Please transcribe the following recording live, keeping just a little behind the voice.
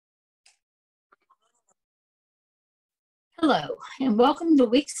Hello, and welcome to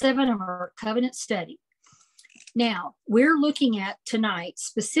week 7 of our covenant study. Now, we're looking at tonight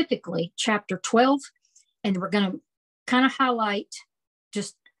specifically chapter 12, and we're going to kind of highlight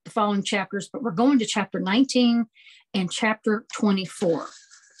just the following chapters, but we're going to chapter 19 and chapter 24.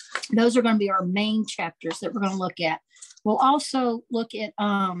 Those are going to be our main chapters that we're going to look at. We'll also look at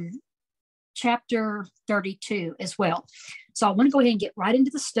chapter 32 as well. So I want to go ahead and get right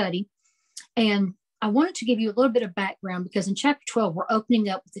into the study. And I wanted to give you a little bit of background because in chapter 12, we're opening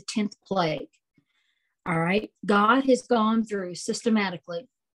up with the 10th plague. All right. God has gone through systematically.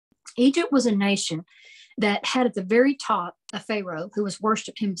 Egypt was a nation that had at the very top a Pharaoh who was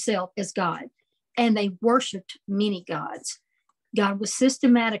worshiped himself as God, and they worshiped many gods. God was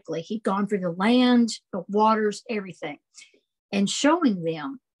systematically, he'd gone through the land, the waters, everything, and showing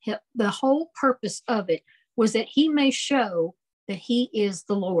them the whole purpose of it was that he may show that he is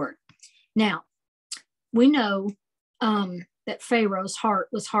the Lord. Now, we know that Pharaoh's heart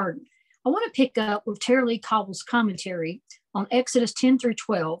was hardened. I want to pick up with Terry Lee Cobble's commentary on Exodus 10 through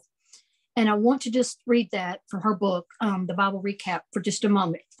 12. And I want to just read that from her book, the Bible Recap, for just a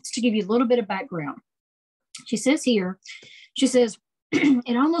moment, just to give you a little bit of background. She says,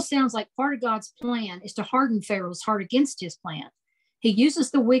 it almost sounds like part of God's plan is to harden Pharaoh's heart against his plan. He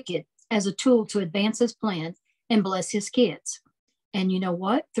uses the wicked as a tool to advance his plan and bless his kids. And you know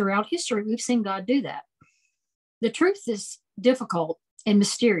what? Throughout history, we've seen God do that. The truth is difficult and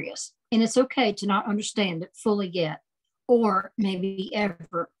mysterious, and it's okay to not understand it fully yet, or maybe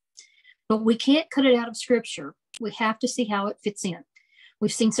ever. But we can't cut it out of Scripture. We have to see how it fits in.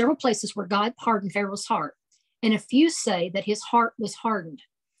 We've seen several places where God hardened Pharaoh's heart, and a few say that his heart was hardened,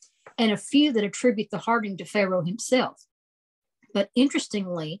 and a few that attribute the hardening to Pharaoh himself. But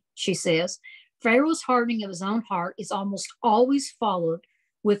interestingly, she says, Pharaoh's hardening of his own heart is almost always followed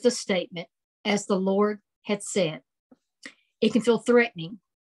with the statement, as the Lord had said. It can feel threatening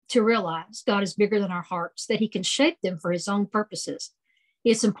to realize God is bigger than our hearts, that he can shape them for his own purposes.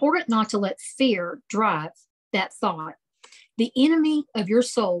 It's important not to let fear drive that thought. The enemy of your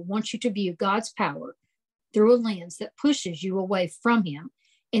soul wants you to view God's power through a lens that pushes you away from him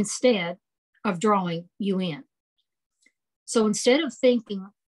instead of drawing you in. So instead of thinking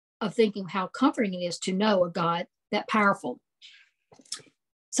how comforting it is to know a God that powerful,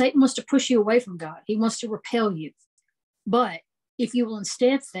 Satan wants to push you away from God. He wants to repel you. But if you will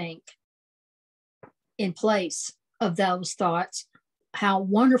instead think in place of those thoughts, how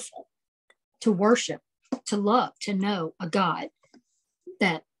wonderful to worship, to love, to know a God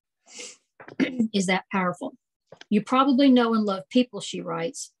that is that powerful. You probably know and love people, she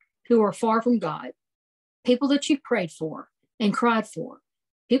writes, who are far from God, people that you've prayed for and cried for,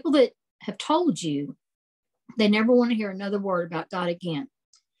 people that have told you they never want to hear another word about God again.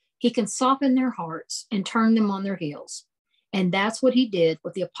 He can soften their hearts and turn them on their heels. And that's what he did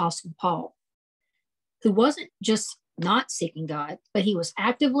with the Apostle Paul, who wasn't just not seeking God, but he was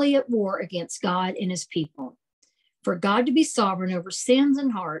actively at war against God and his people. For God to be sovereign over sins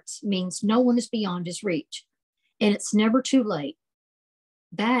and hearts means no one is beyond his reach, and it's never too late.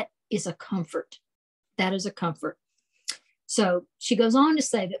 That is a comfort. That is a comfort. So she goes on to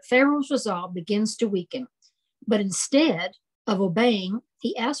say that Pharaoh's resolve begins to weaken, but instead of obeying,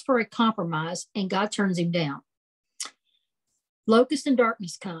 he asks for a compromise, and God turns him down. Locust and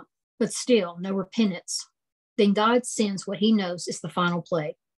darkness come, but still no repentance. Then God sends what he knows is the final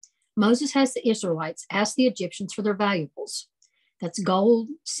plague. Moses has the Israelites ask the Egyptians for their valuables. That's gold,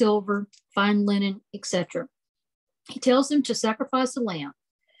 silver, fine linen, etc. He tells them to sacrifice a lamb,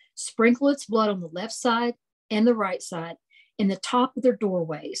 sprinkle its blood on the left side and the right side, in the top of their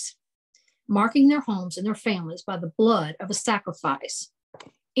doorways, marking their homes and their families by the blood of a sacrifice.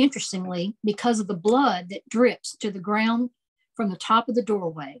 Interestingly, because of the blood that drips to the ground from the top of the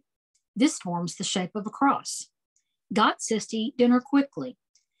doorway, this forms the shape of a cross. God says to eat dinner quickly.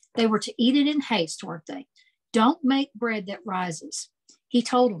 They were to eat it in haste, weren't they? Don't make bread that rises. He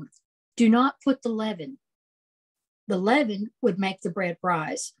told them, do not put the leaven. The leaven would make the bread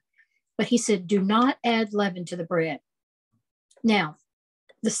rise. But he said, do not add leaven to the bread. Now,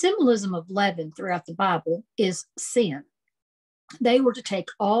 the symbolism of leaven throughout the Bible is sin. They were to take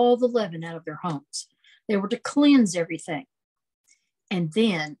all the leaven out of their homes. They were to cleanse everything. And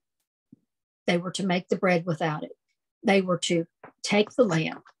then they were to make the bread without it. They were to take the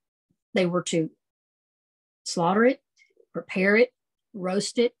lamb. They were to slaughter it, prepare it,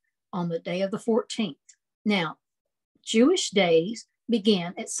 roast it on the day of the 14th. Now, Jewish days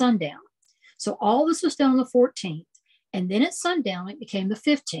began at sundown. So all this was done on the 14th. And then at sundown, it became the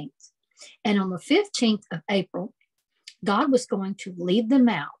 15th. And on the 15th of April, God was going to lead them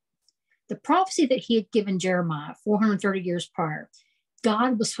out. The prophecy that he had given Jeremiah 430 years prior,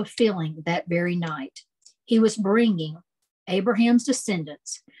 God was fulfilling that very night. He was bringing Abraham's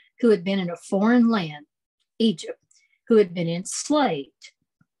descendants who had been in a foreign land, Egypt, who had been enslaved,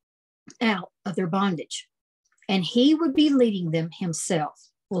 out of their bondage. And he would be leading them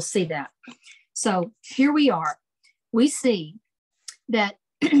himself. We'll see that. So here we are. We see that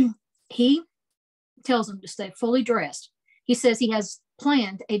he tells them to stay fully dressed. He says he has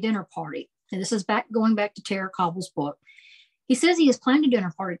planned a dinner party. And this is going back to Tara Cobble's book. He says he has planned a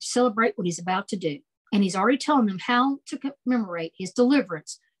dinner party to celebrate what he's about to do. And he's already telling them how to commemorate his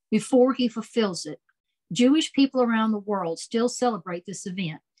deliverance before he fulfills it. Jewish people around the world still celebrate this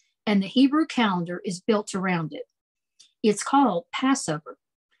event, and the Hebrew calendar is built around it. It's called Passover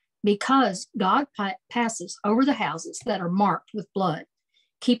because God passes over the houses that are marked with blood,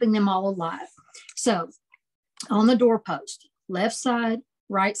 keeping them all alive. So on the doorpost, left side,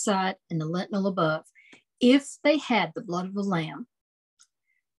 right side, and the lintel above, if they had the blood of the lamb,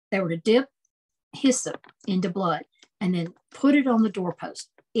 they were to dip hyssop into blood and then put it on the doorpost.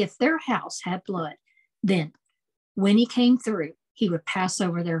 If their house had blood, then when he came through, he would pass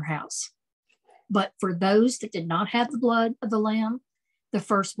over their house. But for those that did not have the blood of the lamb, the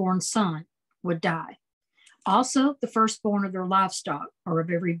firstborn son would die. Also, the firstborn of their livestock or of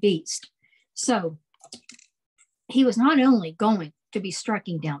every beast. So he was not only going to be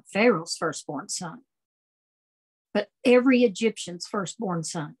striking down Pharaoh's firstborn son, but every Egyptian's firstborn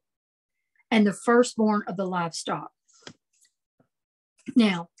son and the firstborn of the livestock.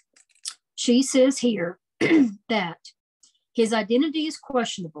 Now, she says here that his identity is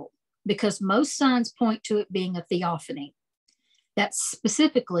questionable because most signs point to it being a theophany. That's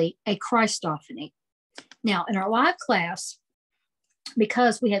specifically a Christophany. Now, in our live class,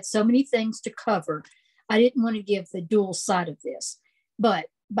 because we had so many things to cover, I didn't want to give the dual side of this. But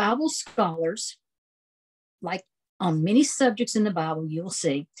Bible scholars, like on many subjects in the Bible, you will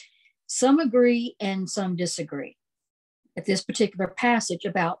see, some agree and some disagree at this particular passage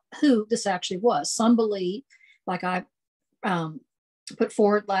about who this actually was. Some believe, like I put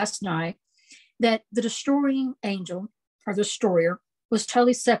forward last night, that the destroying angel or the destroyer was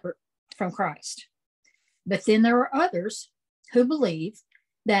totally separate from Christ. But then there are others who believe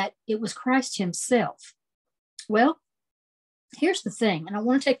that it was Christ himself. Well, here's the thing, and I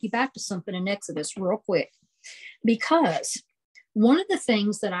want to take you back to something in Exodus real quick, because one of the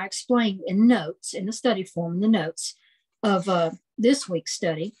things that I explained in notes, in the study form, in the notes of this week's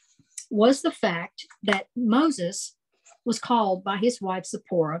study, was the fact that Moses was called by his wife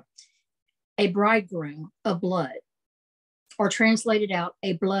Zipporah a bridegroom of blood, or translated out,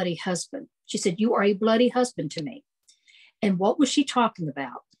 a bloody husband. She said, "You are a bloody husband to me." And what was she talking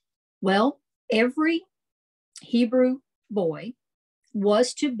about? Well, every Hebrew boy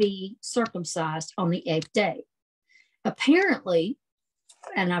was to be circumcised on the 8th day. Apparently,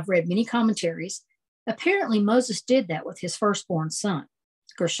 and I've read many commentaries, apparently Moses did that with his firstborn son,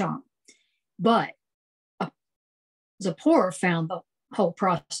 Gershom. But Zipporah found the whole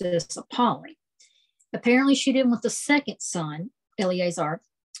process appalling. Apparently, she didn't want the second son, Eleazar,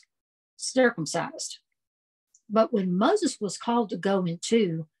 circumcised. But when Moses was called to go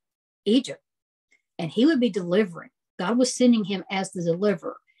into Egypt, and he would be delivering, God was sending him as the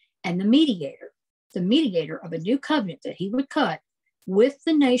deliverer and the mediator of a new covenant that he would cut with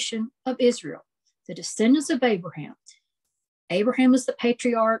the nation of Israel, the descendants of Abraham. Abraham is the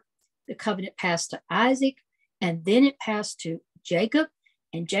patriarch. The covenant passed to Isaac, and then it passed to Jacob.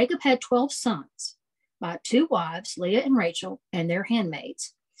 And Jacob had 12 sons by 2 wives, Leah and Rachel, and their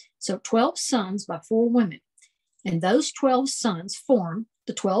handmaids. So 12 sons by 4 women. And those 12 sons formed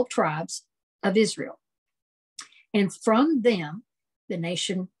the 12 tribes of Israel. And from them, the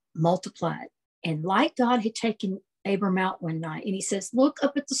nation multiplied. And like God had taken Abram out one night, and he says, "Look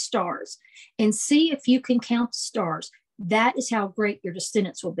up at the stars and see if you can count the stars. That is how great your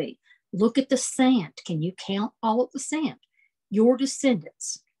descendants will be. Look at the sand. Can you count all of the sand? Your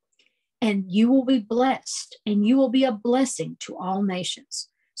descendants. And you will be blessed, and you will be a blessing to all nations."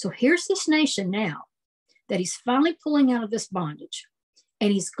 So here's this nation now that he's finally pulling out of this bondage,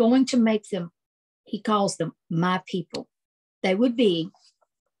 and he's going to make them, he calls them, my people. They would be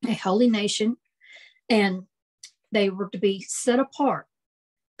a holy nation, and they were to be set apart,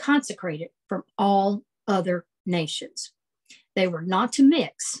 consecrated from all other nations. They were not to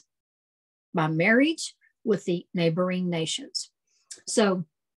mix by marriage with the neighboring nations. So,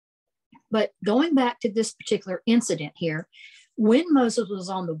 but going back to this particular incident here, when Moses was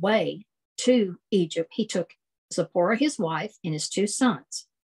on the way to Egypt, he took Zipporah, his wife, and his 2 sons.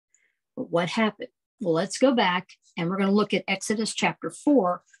 But what happened? Well, let's go back, and we're going to look at Exodus chapter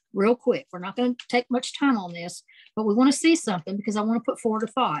 4, real quick. We're not going to take much time on this, but we want to see something because I want to put forward a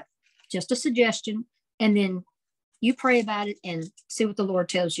thought, just a suggestion, and then you pray about it and see what the Lord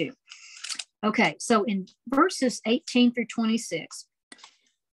tells you. Okay, so in verses 18 through 26,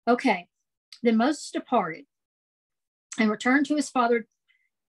 okay, then Moses departed and returned to his father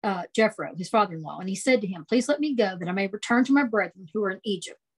Jethro, his father-in-law, and he said to him, please let me go that I may return to my brethren who are in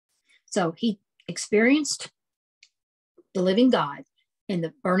Egypt. So he experienced the living God in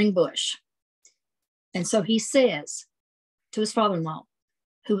the burning bush. And so he says to his father-in-law,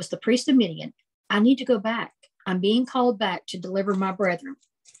 who was the priest of Midian, I need to go back. I'm being called back to deliver my brethren.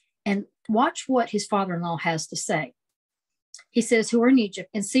 And watch what his father-in-law has to say. He says, who are in Egypt,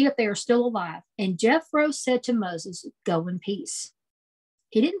 and see if they are still alive. And Jethro said to Moses, go in peace.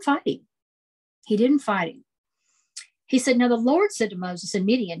 He didn't fight him. He didn't fight him. He said, now the Lord said to Moses and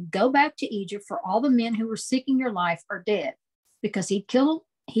Midian, go back to Egypt, for all the men who were seeking your life are dead, because he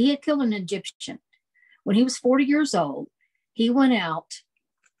had killed an Egyptian. When he was 40 years old, he went out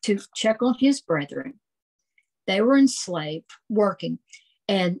to check on his brethren. They were enslaved, working,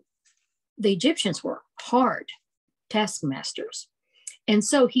 and the Egyptians were hard taskmasters. And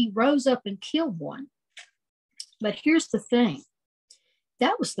so he rose up and killed one. But here's the thing.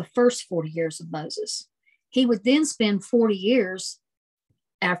 That was the first 40 years of Moses. He would then spend 40 years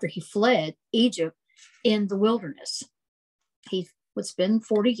after he fled Egypt in the wilderness. He would spend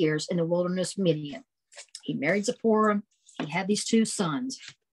 40 years in the wilderness of Midian. He married Zipporah. He had these two sons.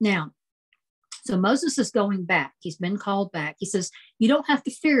 Now, so Moses is going back. He's been called back. He says, you don't have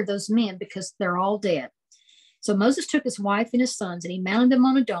to fear those men because they're all dead. So Moses took his wife and his sons and he mounted them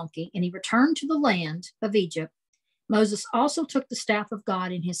on a donkey and he returned to the land of Egypt. Moses also took the staff of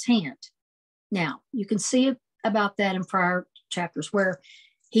God in his hand. Now, you can see about that in prior chapters where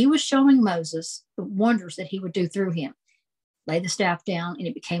he was showing Moses the wonders that he would do through him. Lay the staff down and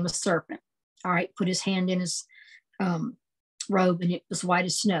it became a serpent. All right, put his hand in his robe and it was white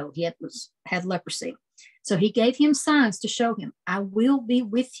as snow. He had leprosy. So he gave him signs to show him, I will be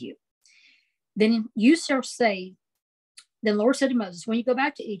with you. Then you shall say, then the Lord said to Moses, when you go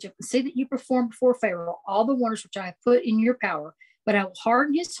back to Egypt and see that you perform before Pharaoh all the wonders which I have put in your power, but I will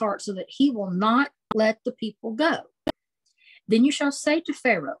harden his heart so that he will not let the people go. Then you shall say to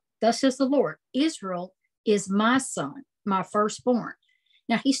Pharaoh, thus says the Lord, Israel is my son, my firstborn.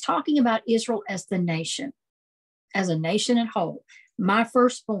 Now he's talking about Israel as the nation, as a nation at whole, my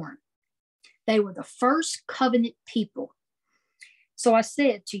firstborn. They were the first covenant people. So I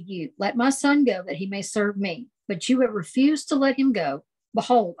said to you, let my son go that he may serve me. But you have refused to let him go.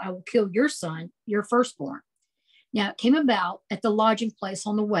 Behold, I will kill your son, your firstborn. Now it came about at the lodging place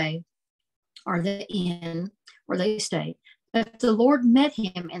on the way, or the inn where they stayed, that the Lord met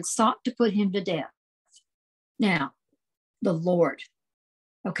him and sought to put him to death. Now, the Lord,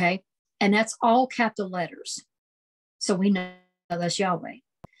 okay? And that's all capital letters. So we know that's Yahweh.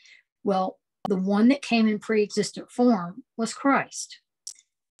 Well, the one that came in pre-existent form was Christ.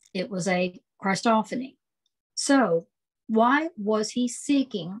 It was a Christophany. So why was he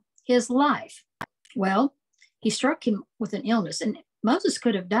seeking his life? Well, he struck him with an illness and Moses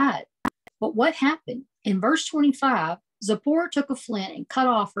could have died. But what happened? In verse 25, Zipporah took a flint and cut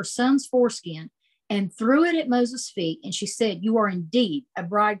off her son's foreskin and threw it at Moses' feet. And she said, you are indeed a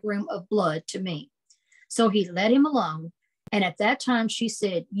bridegroom of blood to me. So he let him alone. And at that time, she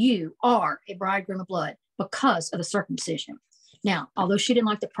said, you are a bridegroom of blood because of the circumcision. Now, although she didn't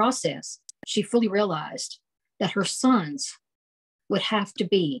like the process, she fully realized that her sons would have to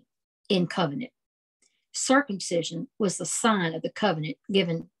be in covenant. Circumcision was the sign of the covenant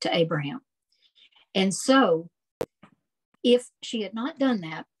given to Abraham. And so if she had not done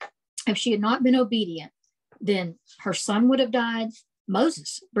that, if she had not been obedient, then her son would have died.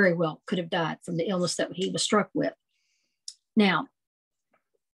 Moses very well could have died from the illness that he was struck with. Now,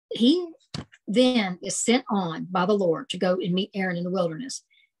 he then is sent on by the Lord to go and meet Aaron in the wilderness.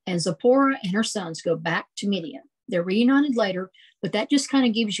 And Zipporah and her sons go back to Midian. They're reunited later, but that just kind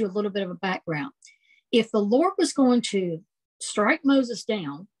of gives you a little bit of a background. If the Lord was going to strike Moses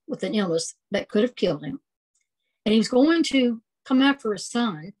down with an illness that could have killed him, and he was going to come after his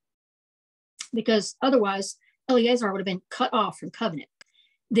son, because otherwise Eleazar would have been cut off from covenant,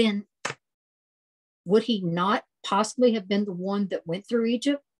 then would he not possibly have been the one that went through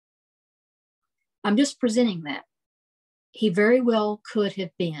Egypt? I'm just presenting that. He very well could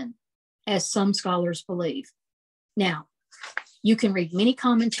have been, as some scholars believe. Now, you can read many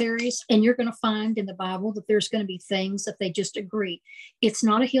commentaries, and you're going to find in the Bible that there's going to be things that they just agree. It's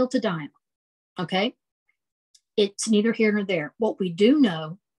not a hill to die on, okay? It's neither here nor there. What we do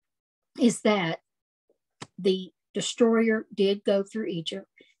know is that the destroyer did go through Egypt.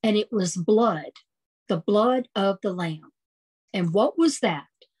 and it was blood, the blood of the Lamb. And what was that?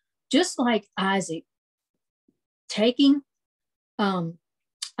 Just like Isaac taking,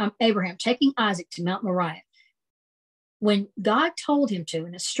 Abraham taking Isaac to Mount Moriah, when God told him to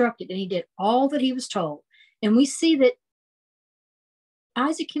and instructed, and he did all that he was told. And we see that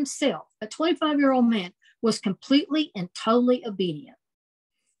Isaac himself, a 25-year-old man, was completely and totally obedient.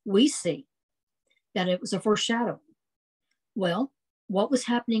 We see that it was a foreshadowing. Well, what was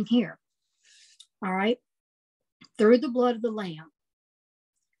happening here? All right. Through the blood of the Lamb,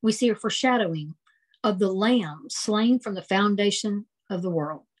 we see a foreshadowing of the Lamb slain from the foundation of the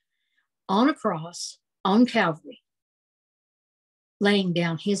world on a cross on Calvary, laying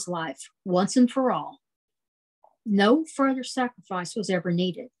down his life once and for all. No further sacrifice was ever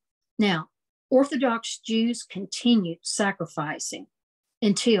needed. Now, Orthodox Jews continued sacrificing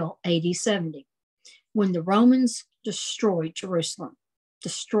until AD 70, when the Romans destroyed Jerusalem,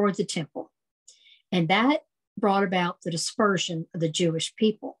 destroyed the temple. And that brought about the dispersion of the Jewish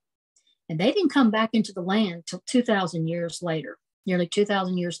people. And they didn't come back into the land till 2,000 years later, nearly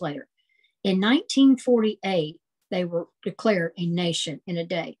 2,000 years later. In 1948, they were declared a nation in a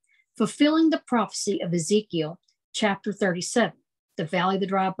day, fulfilling the prophecy of Ezekiel chapter 37, the Valley of the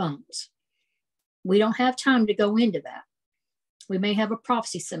Dry Bones. We don't have time to go into that. We may have a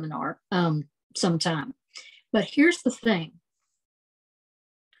prophecy seminar sometime. But here's the thing.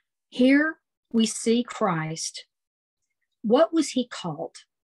 Here we see Christ. What was he called?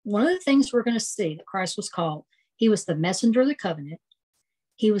 One of the things we're going to see that Christ was called, he was the messenger of the covenant.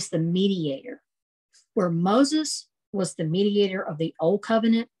 He was the mediator. Where Moses was the mediator of the old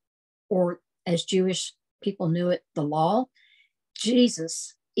covenant, or as Jewish people knew it, the law,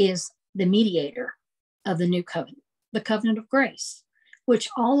 Jesus is the mediator of the new covenant, the covenant of grace, which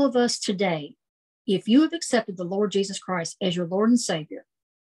all of us today, if you have accepted the Lord Jesus Christ as your Lord and Savior,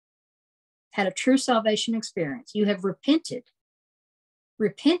 had a true salvation experience, you have repented,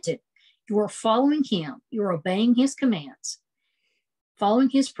 you are following him, you are obeying his commands, following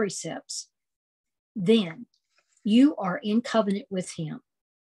his precepts, then you are in covenant with him,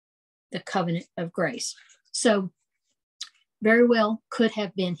 the covenant of grace. So very well could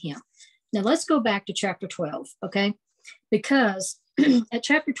have been him. Now let's go back to chapter 12, okay? Because at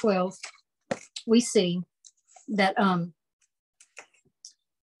chapter 12, we see that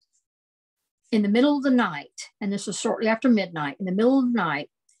in the middle of the night, and this was shortly after midnight, in the middle of the night,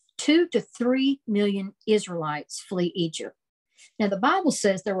 2 to 3 million Israelites flee Egypt. Now the Bible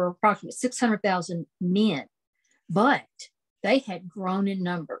says there were approximately 600,000 men, but they had grown in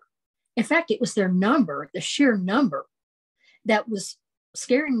number. In fact, it was their number, the sheer number, that was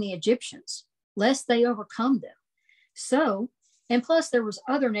scaring the Egyptians, lest they overcome them. So, and plus there was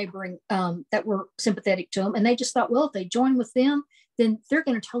other neighboring that were sympathetic to them, and they just thought, well, if they join with them, then they're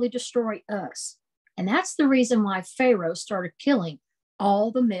going to totally destroy us. And that's the reason why Pharaoh started killing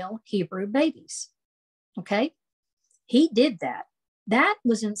all the male Hebrew babies. Okay? He did that. That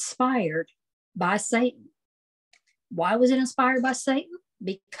was inspired by Satan. Why was it inspired by Satan?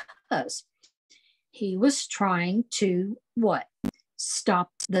 Because he was trying to what?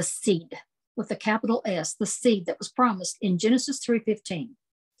 Stop the seed, with a capital S, the seed that was promised in Genesis 3:15.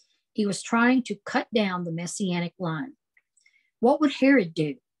 He was trying to cut down the messianic line. What would Herod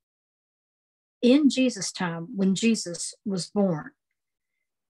do? In Jesus' time, when Jesus was born,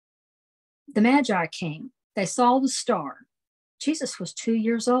 the Magi came. They saw the star. Jesus was 2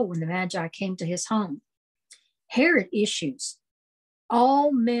 years old when the Magi came to his home. Herod issues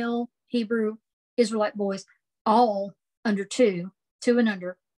all male Hebrew Israelite boys, all under two and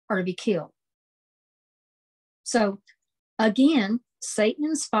under, are to be killed. So again, Satan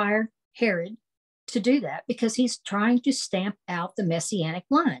inspired Herod to do that because he's trying to stamp out the messianic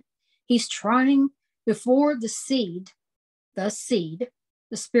line. He's trying, before the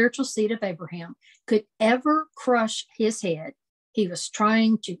spiritual seed of Abraham could ever crush his head, he was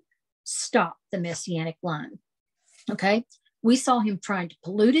trying to stop the messianic line. Okay? We saw him trying to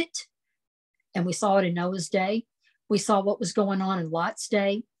pollute it, and we saw it in Noah's day. We saw what was going on in Lot's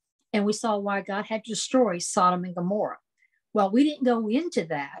day, and we saw why God had to destroy Sodom and Gomorrah. Well, we didn't go into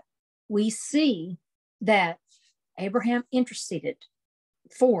that. We see that Abraham interceded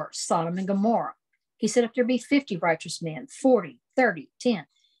for Sodom and Gomorrah. He said, if there be 50 righteous men, 40, 30, 10.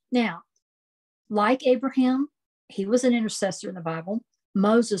 Now, like Abraham, he was an intercessor in the Bible.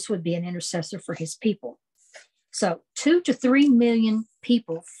 Moses would be an intercessor for his people. So 2 to 3 million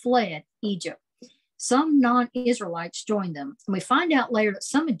people fled Egypt. Some non-Israelites joined them. And we find out later that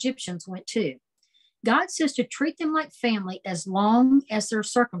some Egyptians went too. God says to treat them like family as long as they're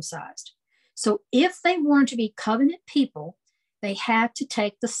circumcised. So if they wanted to be covenant people, They had to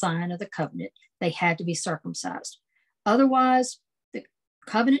take the sign of the covenant. They had to be circumcised. Otherwise, the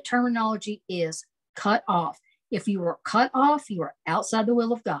covenant terminology is cut off. If you were cut off, you were outside the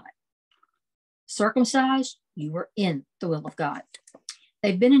will of God. Circumcised, you were in the will of God.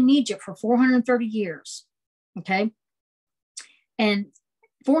 They've been in Egypt for 430 years, okay? And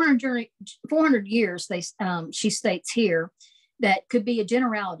 400 years, she states here, that could be a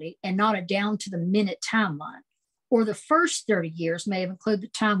generality and not a down to the minute timeline. Or the first 30 years may have included the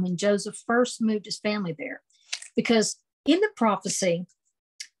time when Joseph first moved his family there. Because in the prophecy,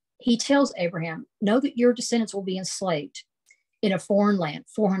 he tells Abraham, know that your descendants will be enslaved in a foreign land,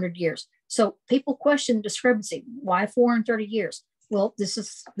 400 years. So people question the discrepancy. Why 430 years? Well, this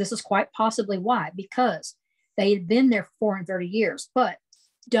is quite possibly why, because they had been there for 430 years. But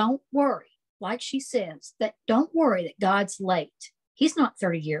don't worry, like she says, that don't worry that God's late. He's not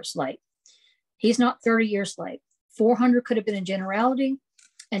 30 years late. He's not 30 years late. 400 could have been a generality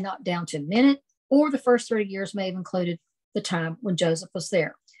and not down to a minute, or the first 30 years may have included the time when Joseph was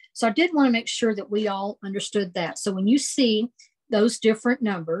there. So I did want to make sure that we all understood that. So when you see those different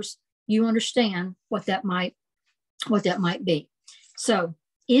numbers, you understand what that might be. So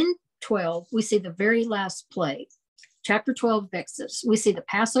in 12, we see the very last plague, chapter 12 of Exodus. We see the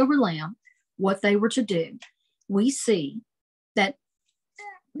Passover Lamb, what they were to do. We see that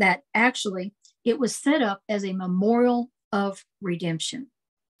actually it was set up as a memorial of redemption.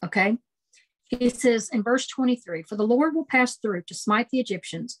 Okay. It says in verse 23, for the Lord will pass through to smite the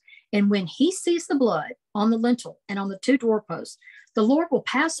Egyptians. And when he sees the blood on the lintel and on the two doorposts, the Lord will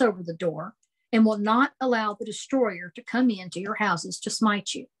pass over the door and will not allow the destroyer to come into your houses to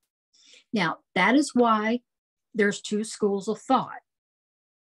smite you. Now, that is why there's two schools of thought.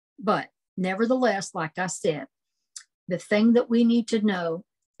 But nevertheless, like I said, the thing that we need to know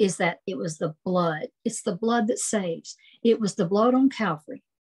is that it was the blood. It's the blood that saves. It was the blood on Calvary.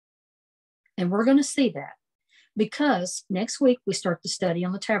 And we're going to see that because next week we start to study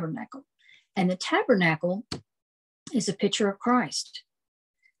on the tabernacle. And the tabernacle is a picture of Christ.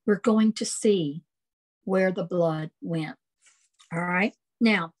 We're going to see where the blood went. All right.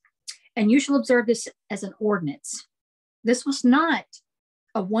 Now, and you shall observe this as an ordinance. This was not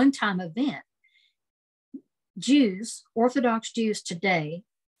a one-time event. Jews, Orthodox Jews today,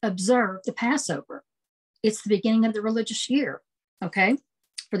 observe the Passover. It's the beginning of the religious year, okay,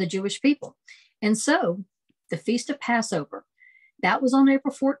 for the Jewish people. And so the Feast of Passover, that was on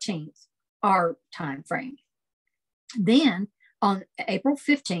April 14th, our time frame. Then on April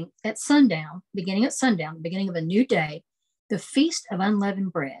 15th at sundown, beginning of a new day, the Feast of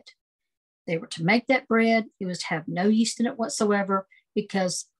Unleavened Bread. They were to make that bread. It was to have no yeast in it whatsoever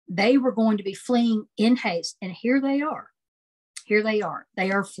because they were going to be fleeing in haste. And here they are. Here they are.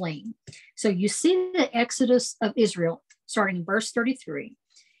 They are fleeing. So you see the exodus of Israel starting in verse 33.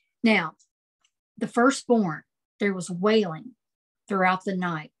 Now, the firstborn, there was wailing throughout the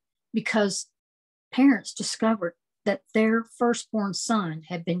night because parents discovered that their firstborn son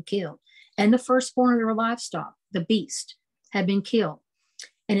had been killed and the firstborn of their livestock, the beast, had been killed.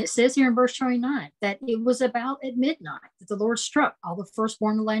 And it says here in verse 29 that it was about at midnight that the Lord struck all the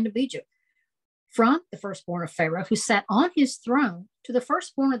firstborn in the land of Egypt, from the firstborn of Pharaoh, who sat on his throne, to the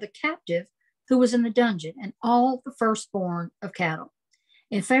firstborn of the captive who was in the dungeon, and all the firstborn of cattle.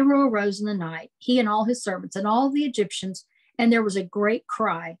 And Pharaoh arose in the night, he and all his servants and all the Egyptians, and there was a great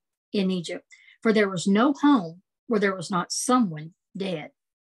cry in Egypt, for there was no home where there was not someone dead.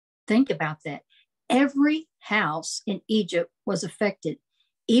 Think about that. Every house in Egypt was affected,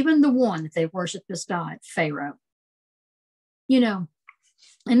 even the one that they worshiped as God, Pharaoh. You know,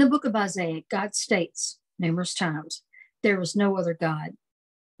 in the book of Isaiah, God states numerous times, there is no other God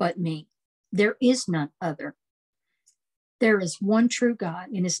but me. There is none other. There is one true God,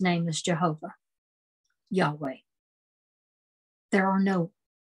 and his name is Jehovah, Yahweh. There are no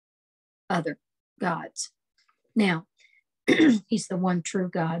other gods. Now, he's the one true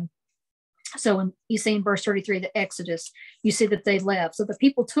God. So when you see in verse 33, the Exodus, you see that they left. So the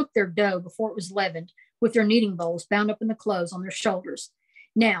people took their dough before it was leavened with their kneading bowls bound up in the clothes on their shoulders.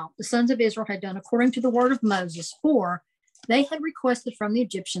 Now, the sons of Israel had done according to the word of Moses, for they had requested from the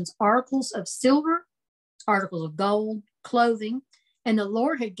Egyptians articles of silver, articles of gold, clothing, and the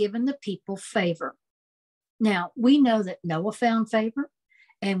Lord had given the people favor. Now, we know that Noah found favor,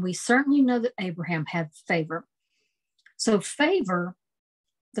 and we certainly know that Abraham had favor. So favor,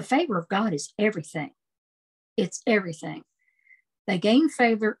 the favor of God is everything. It's everything. They gained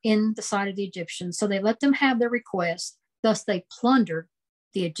favor in the sight of the Egyptians, so they let them have their request. Thus, they plundered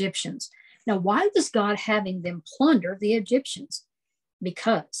the Egyptians. Now, why was God having them plunder the Egyptians?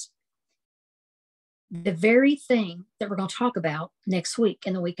 Because the very thing that we're going to talk about next week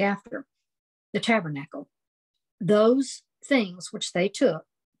and the week after, the tabernacle. Those things which they took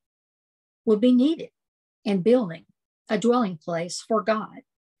would be needed in building a dwelling place for God.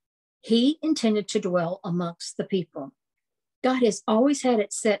 He intended to dwell amongst the people. God has always had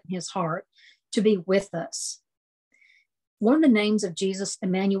it set in his heart to be with us. One of the names of Jesus,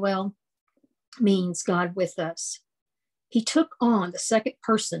 Emmanuel, means God with us. He took on the second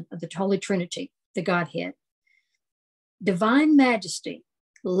person of the Holy Trinity, the Godhead. Divine majesty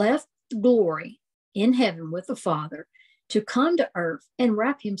left glory in heaven with the Father to come to earth and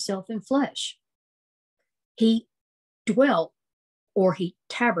wrap himself in flesh. He dwelt, or he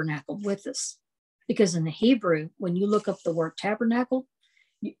tabernacled with us. Because in the Hebrew, when you look up the word tabernacle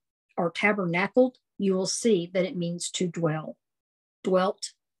or tabernacled, you will see that it means to dwell.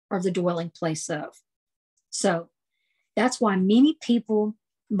 Dwelt, or the dwelling place of. So that's why many people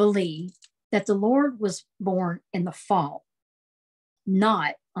believe that the Lord was born in the fall,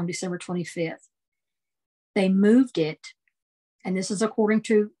 not on December 25th. They moved it, and this is according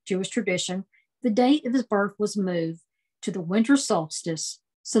to Jewish tradition, the date of his birth was moved to the winter solstice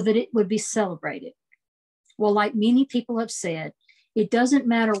so that it would be celebrated. Well, like many people have said, it doesn't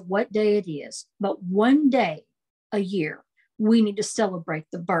matter what day it is, but one day a year, we need to celebrate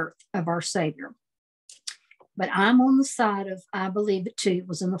the birth of our Savior. But I'm on the side of, I believe it too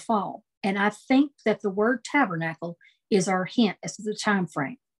was in the fall. And I think that the word tabernacle is our hint as to the time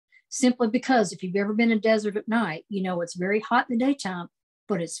frame. Simply because if you've ever been in a desert at night, you know it's very hot in the daytime,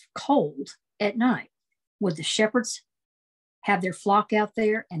 but it's cold at night. Would the shepherds have their flock out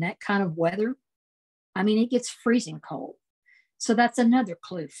there in that kind of weather? I mean, it gets freezing cold. So that's another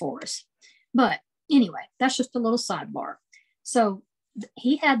clue for us. But anyway, that's just a little sidebar. So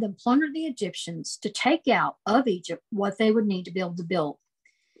he had them plunder the Egyptians to take out of Egypt what they would need to be able to build.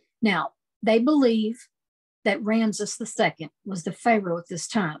 Now, they believe that Ramses II was the Pharaoh at this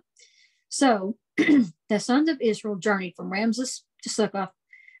time. So the sons of Israel journeyed from Ramses to Succoth,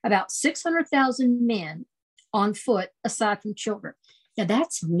 about 600,000 men on foot, aside from children. Now,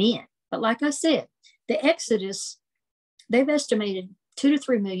 that's men. But like I said, the Exodus, they've estimated 2 to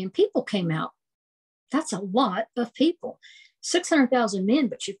 3 million people came out. That's a lot of people. 600,000 men,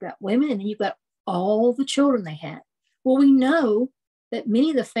 but you've got women and then you've got all the children they had. Well, we know that many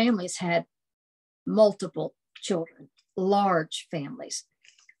of the families had multiple children, large families.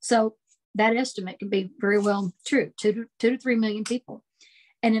 So that estimate can be very well true, 2 to 3 million people.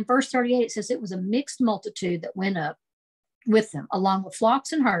 And in verse 38, it says it was a mixed multitude that went up with them, along with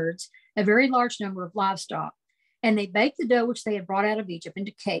flocks and herds, a very large number of livestock. And they baked the dough which they had brought out of Egypt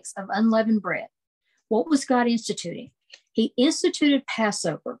into cakes of unleavened bread. What was God instituting? He instituted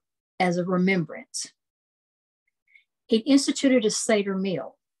Passover as a remembrance. He instituted a Seder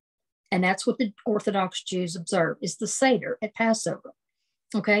meal. And that's what the Orthodox Jews observe, is the Seder at Passover.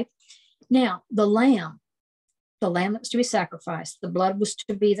 Okay? Now, the lamb that was to be sacrificed, the blood was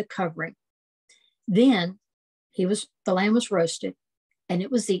to be the covering. Then the lamb was roasted and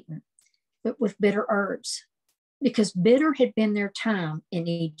it was eaten, but with bitter herbs, because bitter had been their time in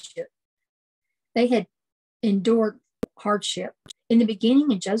Egypt. They had endured hardship. In the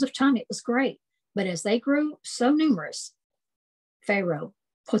beginning, in Joseph's time, it was great. But as they grew so numerous, Pharaoh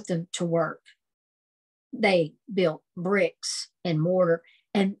put them to work. They built bricks and mortar,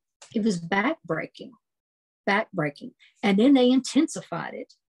 and it was backbreaking. And then they intensified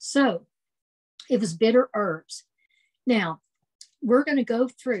it. So it was bitter herbs. Now, we're going to go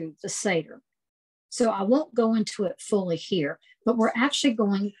through the Seder. So I won't go into it fully here, but we're actually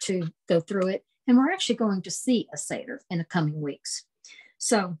going to go through it, and we're actually going to see a Seder in the coming weeks.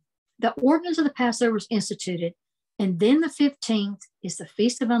 So the ordinance of the Passover is instituted, and then the 15th is the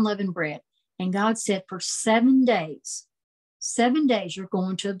Feast of Unleavened Bread. And God said for 7 days, 7 days you're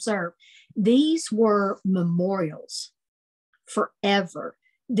going to observe. These were memorials forever.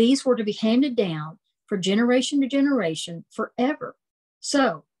 These were to be handed down for generation to generation forever.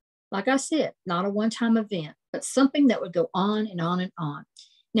 So, like I said, not a one-time event, but something that would go on and on and on.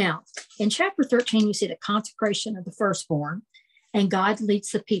 Now, in chapter 13, you see the consecration of the firstborn, and God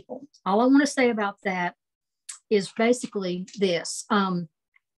leads the people. All I want to say about that is basically this.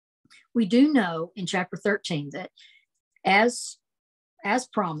 We do know in chapter 13 that as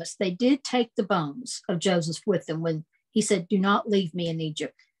promised, they did take the bones of Joseph with them when he said, "Do not leave me in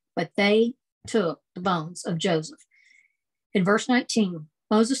Egypt." But they took the bones of Joseph. In verse 19,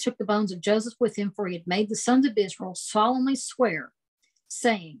 Moses took the bones of Joseph with him, for he had made the sons of Israel solemnly swear,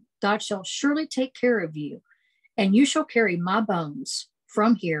 saying, "God shall surely take care of you, and you shall carry my bones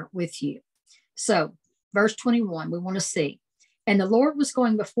from here with you." So, verse 21, we want to see. And the Lord was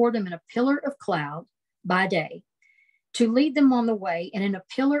going before them in a pillar of cloud by day, to lead them on the way, and in a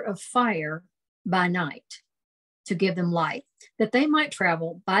pillar of fire by night, to give them light, that they might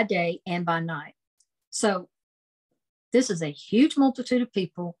travel by day and by night. So this is a huge multitude of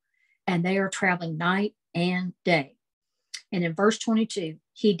people, and they are traveling night and day. And in verse 22,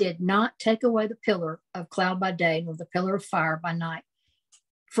 he did not take away the pillar of cloud by day, nor the pillar of fire by night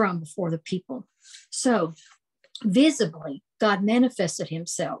from before the people. So visibly, God manifested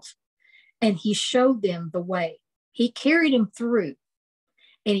himself, and he showed them the way. He carried them through,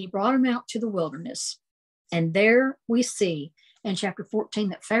 and he brought them out to the wilderness. And there we see in chapter 14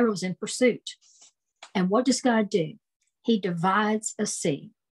 that Pharaoh's in pursuit. And what does God do? He divides a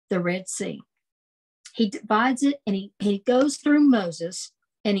sea, the Red Sea. He divides it, and he goes through Moses,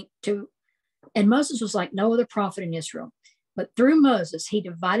 and Moses was like no other prophet in Israel. But through Moses, he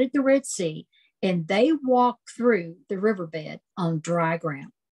divided the Red Sea, and they walked through the riverbed on dry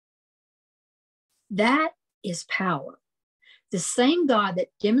ground. That is power. The same God that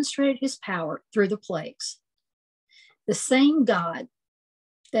demonstrated his power through the plagues, the same God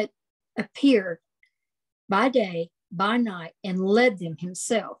that appeared by day, by night, and led them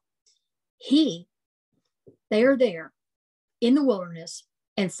himself. They are there in the wilderness,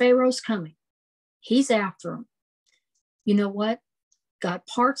 and Pharaoh's coming. He's after them. You know what? God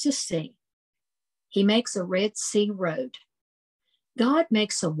parts the sea. He makes a Red Sea road. God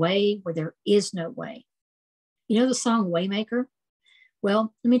makes a way where there is no way. You know the song Waymaker?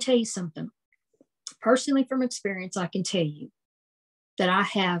 Well, let me tell you something. Personally, from experience, I can tell you that I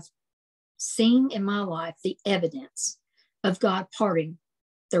have seen in my life the evidence of God parting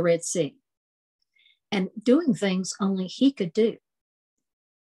the Red Sea and doing things only he could do.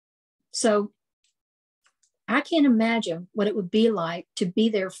 So I can't imagine what it would be like to be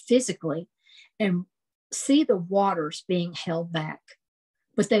there physically and see the waters being held back.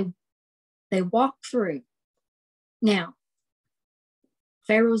 But they walk through. Now,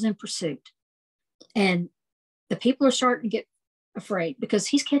 Pharaoh's in pursuit, and the people are starting to get afraid because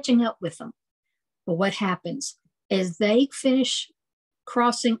he's catching up with them. But what happens is they finish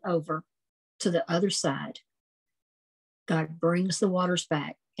crossing over to the other side. God brings the waters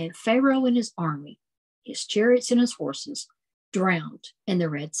back, and Pharaoh and his army, his chariots and his horses, drowned in the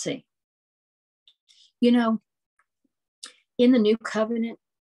Red Sea. You know, in the new covenant,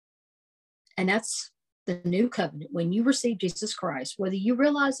 and that's the new covenant, when you receive Jesus Christ, whether you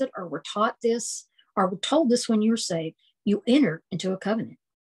realize it or were taught this or were told this when you were saved, you enter into a covenant.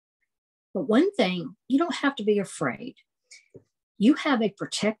 But one thing, you don't have to be afraid. You have a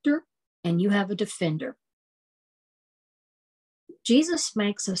protector and you have a defender. Jesus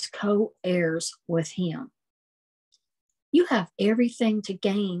makes us co-heirs with him. You have everything to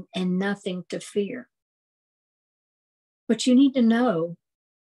gain and nothing to fear. But you need to know,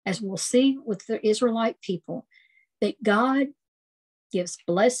 as we'll see with the Israelite people, that God gives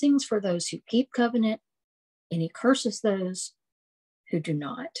blessings for those who keep covenant, and he curses those who do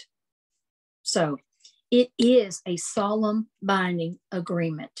not. So it is a solemn binding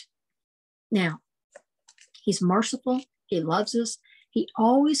agreement. Now, he's merciful. He loves us. He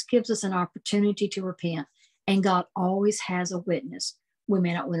always gives us an opportunity to repent, and God always has a witness. We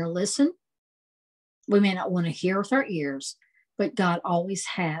may not want to listen. We may not want to hear with our ears, but God always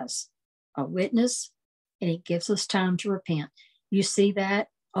has a witness, and he gives us time to repent. You see that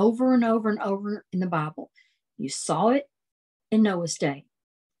over and over and over in the Bible. You saw it in Noah's day.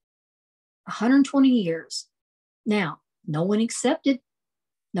 120 years. Now, no one accepted.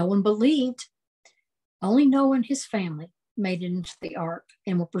 No one believed. Only Noah and his family made it into the ark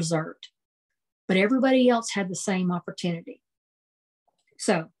and were preserved. But everybody else had the same opportunity.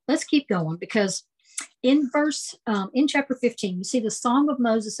 So let's keep going, because in chapter 15, you see the song of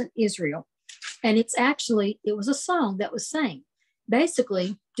Moses and Israel. And it was a song that was sang,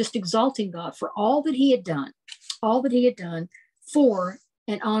 basically just exalting God for all that he had done for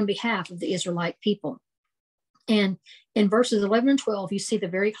and on behalf of the Israelite people. And in verses 11 and 12, you see the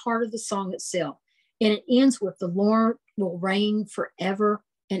very heart of the song itself. And it ends with, the Lord will reign forever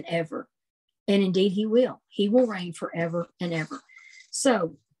and ever. And indeed he will. He will reign forever and ever.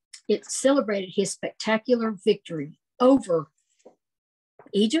 So it celebrated his spectacular victory over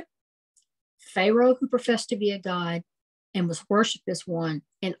Egypt, Pharaoh, who professed to be a god and was worshipped as one,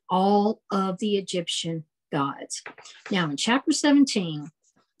 and all of the Egyptian gods. Now in chapter 17,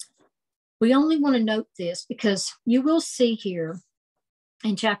 we only want to note this because you will see here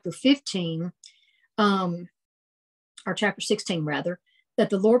in chapter 15, or chapter 16 rather, that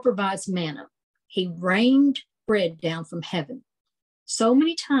the Lord provides manna. He rained bread down from heaven. So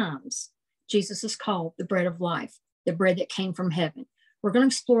many times Jesus is called the bread of life, the bread that came from heaven. We're going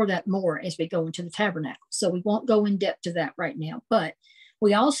to explore that more as we go into the tabernacle. So we won't go in depth to that right now. But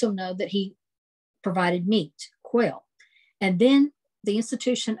we also know that he provided meat, quail. And then the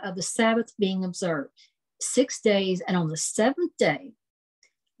institution of the Sabbath being observed. 6 days, and on the seventh day,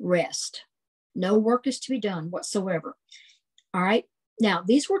 rest. No work is to be done whatsoever. All right. Now,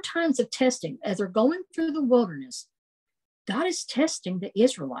 these were times of testing. As they're going through the wilderness, God is testing the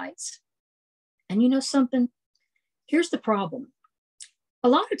Israelites. And you know something? Here's the problem. A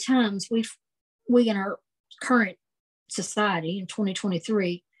lot of times we in our current society in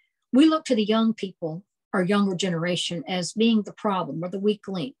 2023, we look to the young people, our younger generation, as being the problem or the weak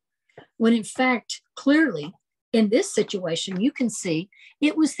link. When in fact, clearly, in this situation, you can see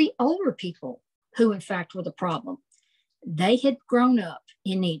it was the older people who in fact were the problem. They had grown up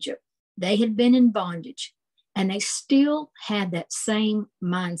in Egypt. They had been in bondage, and they still had that same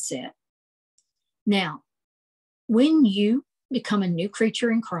mindset. Now, when you become a new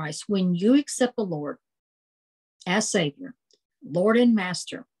creature in Christ, when you accept the Lord as Savior, Lord and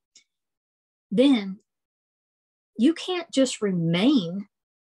Master, then you can't just remain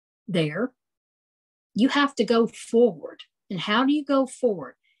there. You have to go forward. And how do you go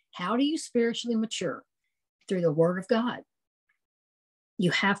forward? How do you spiritually mature? Through the Word of God.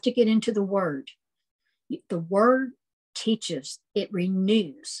 You have to get into the Word. The Word teaches, it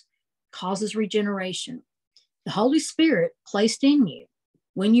renews, causes regeneration. The Holy Spirit placed in you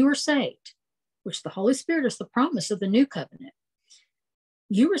when you were saved, which the Holy Spirit is the promise of the new covenant.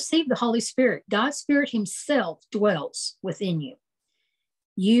 You receive the Holy Spirit. God's Spirit himself dwells within you.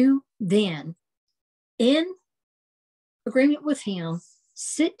 You then, in agreement with him,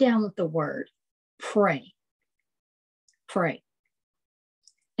 sit down with the Word, pray. Pray.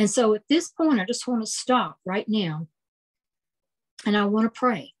 And so at this point, I just want to stop right now, and I want to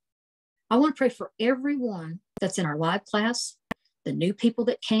pray. I want to pray for everyone that's in our live class, the new people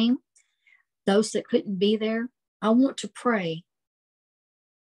that came, those that couldn't be there. I want to pray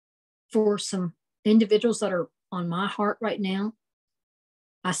for some individuals that are on my heart right now.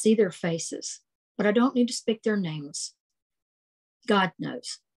 I see their faces, but I don't need to speak their names. God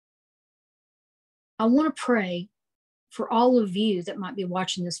knows. I want to pray for all of you that might be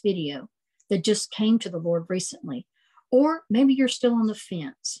watching this video that just came to the Lord recently, or maybe you're still on the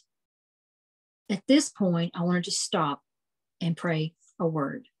fence. At this point, I want to just stop and pray a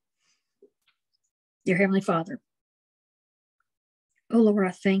word. Dear Heavenly Father, oh Lord,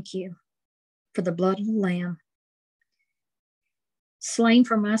 I thank you for the blood of the Lamb slain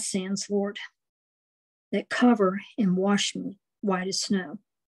for my sins, Lord, that cover and wash me white as snow.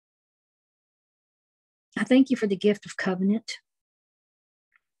 I thank you for the gift of covenant.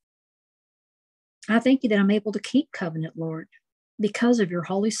 I thank you that I'm able to keep covenant, Lord, because of your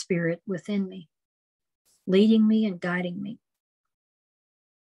Holy Spirit within me, leading me and guiding me.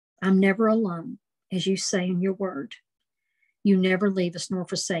 I'm never alone, as you say in your word. You never leave us nor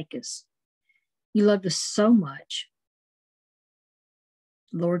forsake us. You loved us so much,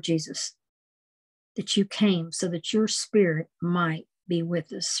 Lord Jesus, that you came so that your Spirit might be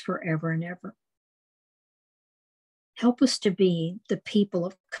with us forever and ever. Help us to be the people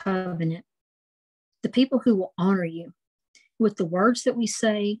of covenant, the people who will honor you with the words that we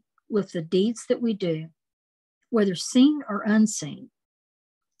say, with the deeds that we do, whether seen or unseen.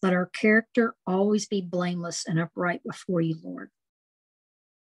 Let our character always be blameless and upright before you, Lord.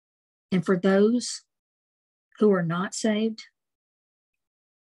 And for those who are not saved,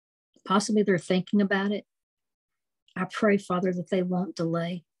 possibly they're thinking about it, I pray, Father, that they won't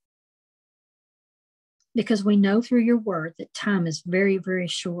delay. Because we know through your word that time is very, very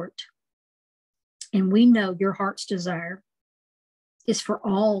short. And we know your heart's desire is for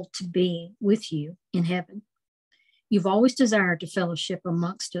all to be with you in heaven. You've always desired to fellowship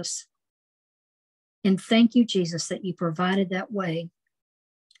amongst us. And thank you, Jesus, that you provided that way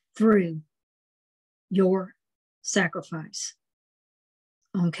through your sacrifice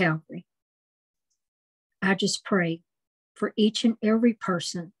on Calvary. I just pray for each and every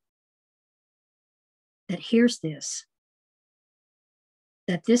person that hears this,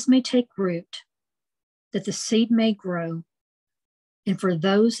 that this may take root, that the seed may grow, and for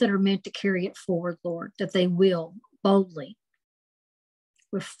those that are meant to carry it forward, Lord, that they will boldly,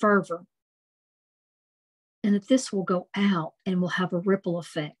 with fervor, and that this will go out and will have a ripple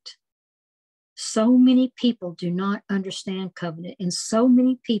effect. So many people do not understand covenant, and so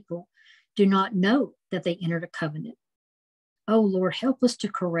many people do not know that they entered a covenant. Oh, Lord, help us to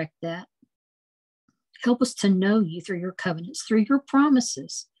correct that. Help us to know you through your covenants, through your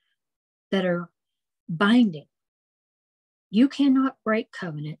promises that are binding. You cannot break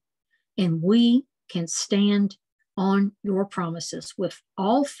covenant, and we can stand on your promises with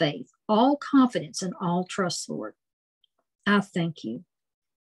all faith, all confidence, and all trust, Lord. I thank you.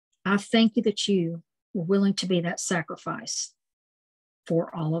 I thank you that you were willing to be that sacrifice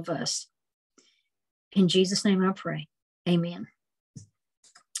for all of us. In Jesus' name I pray. Amen.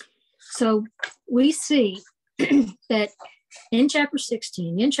 So we see that in chapter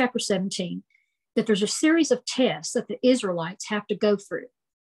 16, in chapter 17, that there's a series of tests that the Israelites have to go through.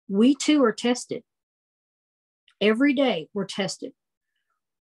 We too are tested. Every day we're tested.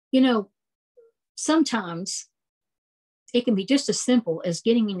 You know, sometimes it can be just as simple as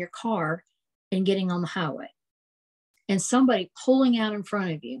getting in your car and getting on the highway and somebody pulling out in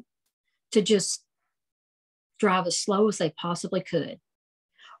front of you to just drive as slow as they possibly could.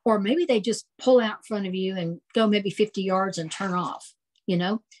 Or maybe they just pull out in front of you and go maybe 50 yards and turn off. You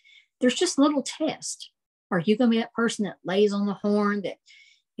know, there's just little tests. Are you going to be that person that lays on the horn, that,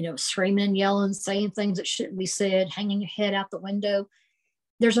 you know, screaming and yelling, saying things that shouldn't be said, hanging your head out the window?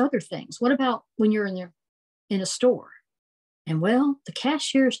 There's other things. What about when you're in a store and, well, the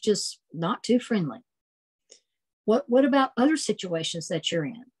cashier is just not too friendly? What about other situations that you're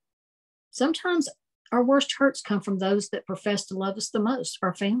in? Sometimes our worst hurts come from those that profess to love us the most,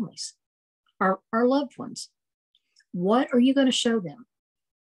 our families, our loved ones. What are you going to show them?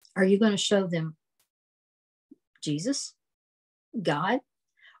 Are you going to show them Jesus, God,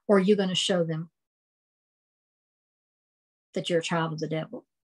 or are you going to show them that you're a child of the devil?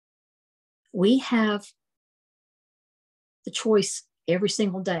 We have the choice every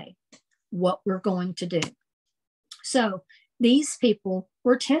single day what we're going to do. So these people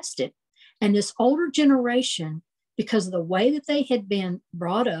were tested. And this older generation, because of the way that they had been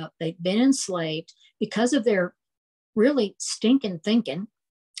brought up, they'd been enslaved, because of their really stinking thinking,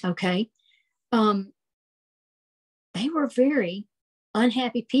 okay, they were very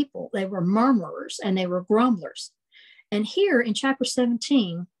unhappy people. They were murmurers and they were grumblers. And here in chapter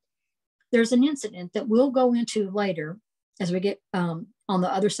 17, there's an incident that we'll go into later as we get on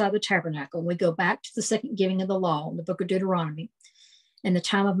the other side of the tabernacle. We go back to the second giving of the law in the book of Deuteronomy and the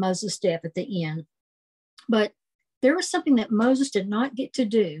time of Moses' death at the end. But there was something that Moses did not get to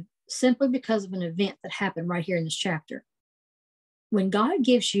do simply because of an event that happened right here in this chapter. When God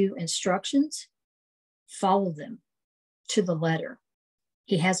gives you instructions, follow them to the letter.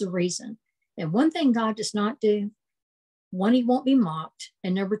 He has a reason. And one thing God does not do, one, he won't be mocked.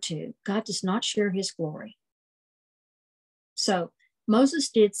 And number two, God does not share his glory. So Moses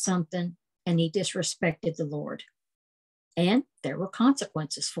did something and he disrespected the Lord. And there were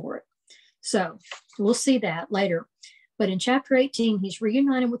consequences for it. So we'll see that later. But in chapter 18, he's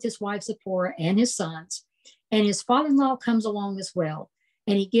reunited with his wife Zipporah and his sons. And his father-in-law comes along as well.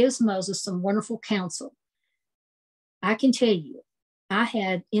 And he gives Moses some wonderful counsel. I can tell you, I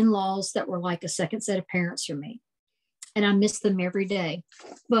had in-laws that were like a second set of parents for me. And I miss them every day.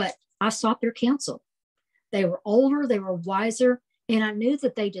 But I sought their counsel. They were older, they were wiser, and I knew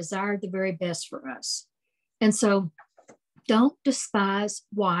that they desired the very best for us. And so don't despise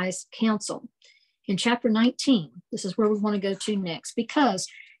wise counsel. In chapter 19, this is where we want to go to next, because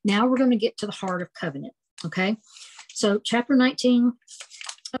now we're going to get to the heart of covenant, okay? So chapter 19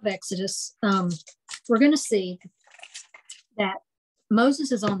 of Exodus, we're going to see that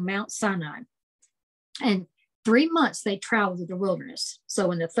Moses is on Mount Sinai, and 3 months they traveled through the wilderness.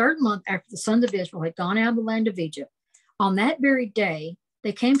 So in the third month after the sons of Israel had gone out of the land of Egypt, on that very day,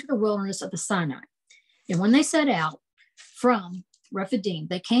 they came to the wilderness of the Sinai. And when they set out from Rephidim,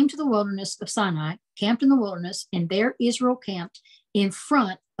 they came to the wilderness of Sinai, camped in the wilderness, and there Israel camped in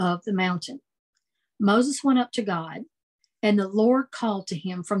front of the mountain. Moses went up to God, and the Lord called to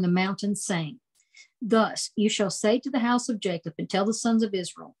him from the mountain, saying, "Thus you shall say to the house of Jacob and tell the sons of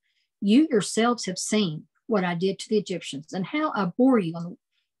Israel, you yourselves have seen what I did to the Egyptians, and how I bore you on the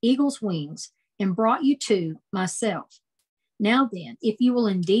eagle's wings and brought you to myself. Now then, if you will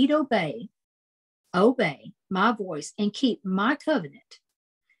indeed obey my voice and keep my covenant,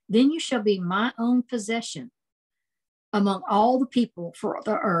 then you shall be my own possession among all the people, for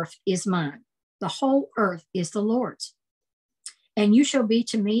the earth is mine. The whole earth is the Lord's. And you shall be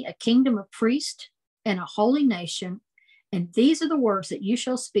to me a kingdom of priests and a holy nation. And these are the words that you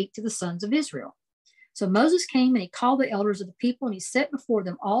shall speak to the sons of Israel." So Moses came and he called the elders of the people, and he set before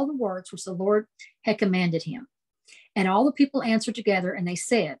them all the words which the Lord had commanded him. And all the people answered together, and they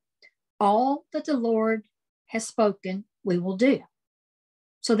said, "All that the Lord has spoken, we will do."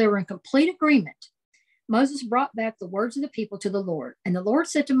 So they were in complete agreement. Moses brought back the words of the people to the Lord. And the Lord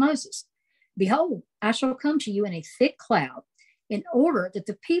said to Moses, "Behold, I shall come to you in a thick cloud, in order that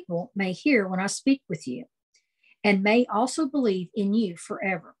the people may hear when I speak with you, and may also believe in you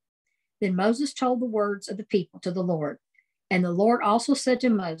forever. Then Moses told the words of the people to the Lord. And the Lord also said to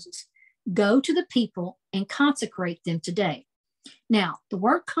Moses, go to the people and consecrate them today. Now, the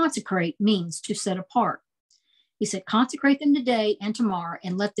word consecrate means to set apart. He said, consecrate them today and tomorrow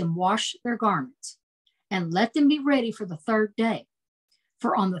and let them wash their garments and let them be ready for the third day.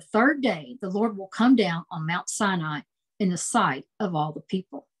 For on the third day, the Lord will come down on Mount Sinai in the sight of all the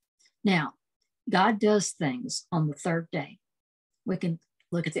people. Now, God does things on the third day. We can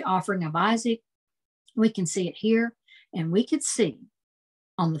look at the offering of Isaac. We can see it here. And we could see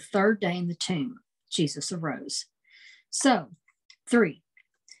on the third day in the tomb, Jesus arose. So, 3,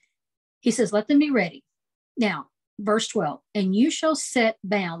 he says, let them be ready. Now, verse 12, and you shall set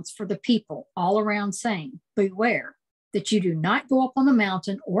bounds for the people all around, saying, beware that you do not go up on the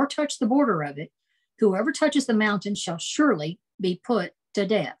mountain or touch the border of it. Whoever touches the mountain shall surely be put to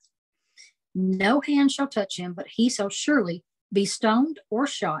death. No hand shall touch him, but he shall surely be stoned or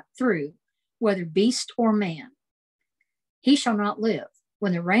shot through, whether beast or man. He shall not live.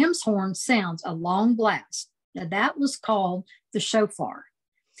 When the ram's horn sounds a long blast, now that was called the shofar,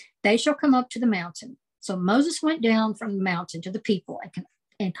 they shall come up to the mountain. So Moses went down from the mountain to the people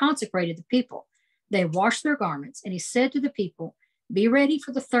and consecrated the people. They washed their garments, and he said to the people, be ready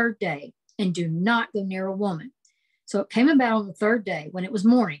for the third day, and do not go near a woman. So it came about on the third day, when it was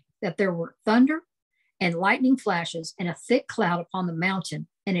morning, that there were thunder and lightning flashes and a thick cloud upon the mountain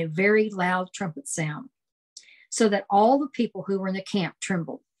and a very loud trumpet sound, so that all the people who were in the camp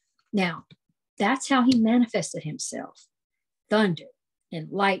trembled. Now, that's how he manifested himself: thunder and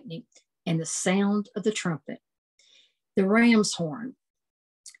lightning and the sound of the trumpet. The ram's horn,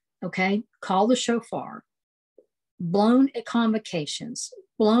 okay, call the shofar, blown at convocations,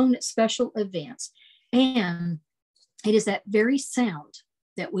 blown at special events. And it is that very sound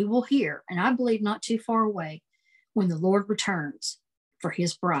that we will hear, and I believe not too far away, when the Lord returns for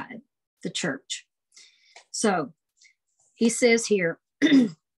his bride, the church. So he says here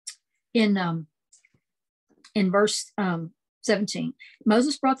in verse 17,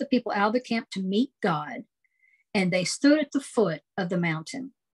 Moses brought the people out of the camp to meet God, and they stood at the foot of the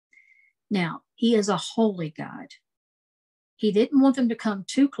mountain. Now, he is a holy God. He didn't want them to come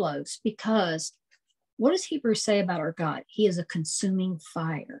too close, because what does Hebrews say about our God? He is a consuming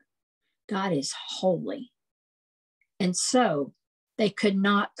fire. God is holy. And so they could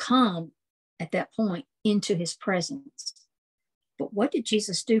not come at that point into his presence. But what did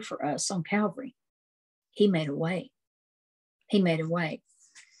Jesus do for us on Calvary? He made a way. He made a way.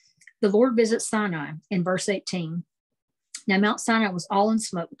 The Lord visits Sinai in verse 18. Now Mount Sinai was all in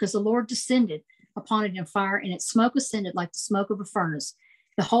smoke, because the Lord descended upon it in fire, and its smoke ascended like the smoke of a furnace.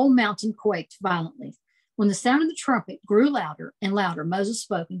 The whole mountain quaked violently. When the sound of the trumpet grew louder and louder, Moses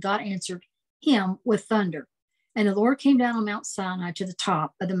spoke, and God answered him with thunder. And the Lord came down on Mount Sinai to the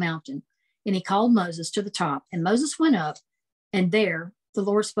top of the mountain, and he called Moses to the top. And Moses went up, and there the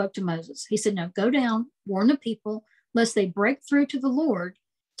Lord spoke to Moses. He said, now go down, warn the people, lest they break through to the Lord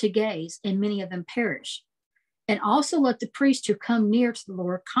to gaze, and many of them perish. And also let the priests who come near to the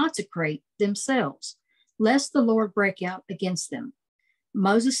Lord consecrate themselves, lest the Lord break out against them.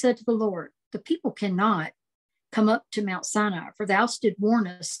 Moses said to the Lord, the people cannot come up to Mount Sinai, for thou didst warn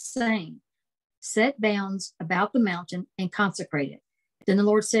us, saying, set bounds about the mountain and consecrate it. Then the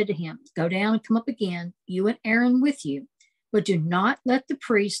Lord said to him, go down and come up again, you and Aaron with you, but do not let the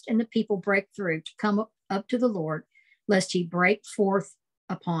priest and the people break through to come up to the Lord, lest he break forth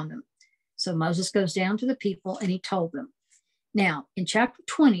upon them. So Moses goes down to the people, and he told them. Now, in chapter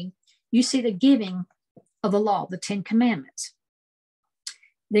 20, you see the giving of the law, the 10 commandments.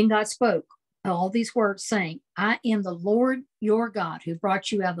 Then God spoke all these words, saying, I am the Lord your God, who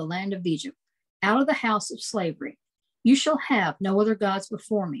brought you out of the land of Egypt, out of the house of slavery. You shall have no other gods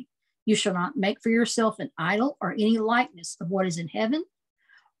before me. You shall not make for yourself an idol or any likeness of what is in heaven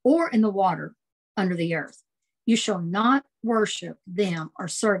or in the water under the earth. You shall not worship them or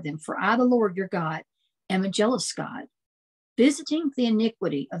serve them, for I, the Lord your God, am a jealous God, visiting the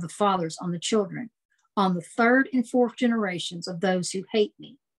iniquity of the fathers on the children, on the third and fourth generations of those who hate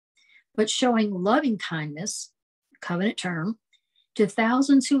me, but showing loving kindness, covenant term, to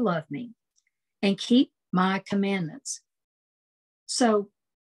thousands who love me and keep my commandments. So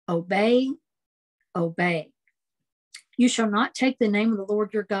obey, obey. You shall not take the name of the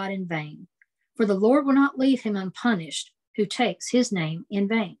Lord your God in vain, for the Lord will not leave him unpunished who takes his name in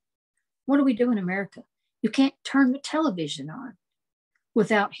vain. What do we do in America? You can't turn the television on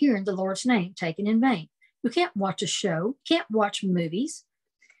without hearing the Lord's name taken in vain. You can't watch a show, can't watch movies.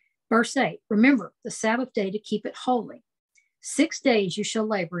 Verse 8, remember the Sabbath day to keep it holy. 6 days you shall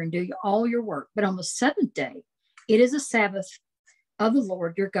labor and do all your work, but on the seventh day, it is a Sabbath of the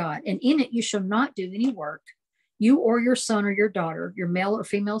Lord your God, and in it you shall not do any work, you or your son or your daughter, your male or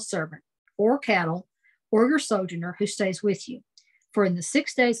female servant, or cattle, or your sojourner who stays with you. For in the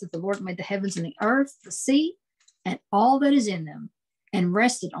 6 days that the Lord made the heavens and the earth, the sea, and all that is in them, and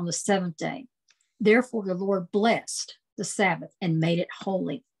rested on the seventh day. Therefore the Lord blessed the Sabbath and made it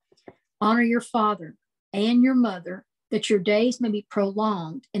holy. Honor your father and your mother, that your days may be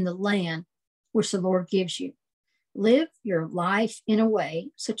prolonged in the land which the Lord gives you. Live your life in a way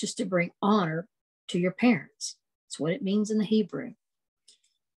such as to bring honor to your parents. That's what it means in the Hebrew.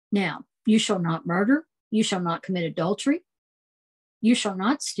 Now, you shall not murder, you shall not commit adultery, you shall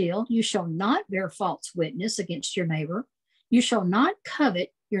not steal, you shall not bear false witness against your neighbor, you shall not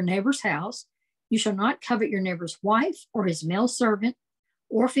covet your neighbor's house, you shall not covet your neighbor's wife or his male servant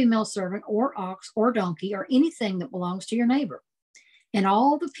or female servant or ox or donkey or anything that belongs to your neighbor. And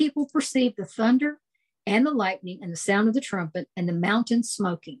all the people perceived the thunder and the lightning and the sound of the trumpet and the mountain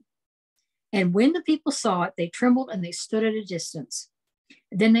smoking. And when the people saw it, they trembled and they stood at a distance.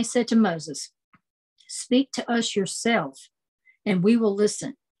 Then they said to Moses, speak to us yourself, and we will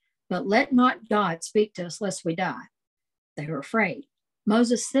listen. But let not God speak to us lest we die. They were afraid.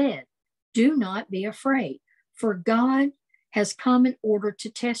 Moses said, do not be afraid, for God has come in order to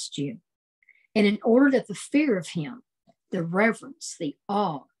test you, and in order that the fear of him, the reverence, the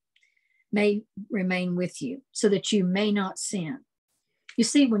awe, may remain with you, so that you may not sin. You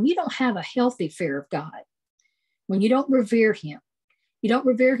see, when you don't have a healthy fear of God, when you don't revere him, you don't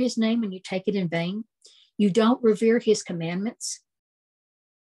revere his name and you take it in vain, you don't revere his commandments,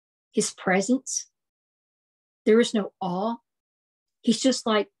 his presence, there is no awe. He's just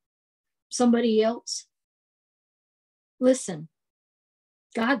like somebody else. Listen,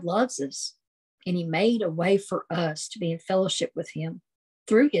 God loves us, and he made a way for us to be in fellowship with him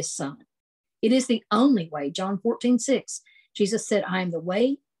through his son. It is the only way. John 14:6, Jesus said, I am the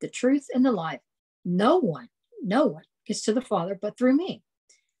way, the truth, and the life. No one gets to the Father but through me.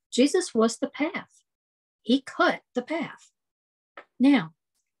 Jesus was the path. He cut the path. Now,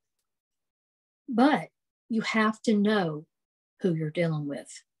 but you have to know who you're dealing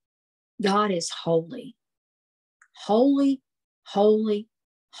with. God is holy. Holy, holy,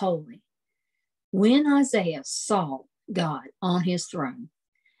 holy. When Isaiah saw God on his throne,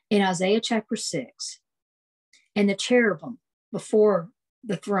 in Isaiah chapter 6, and the cherubim before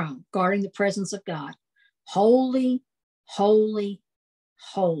the throne, guarding the presence of God, holy, holy,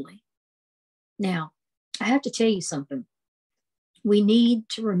 holy. Now, I have to tell you something. We need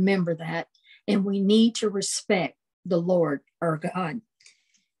to remember that, and we need to respect the Lord, our God.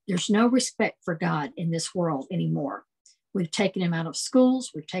 There's no respect for God in this world anymore. We've taken him out of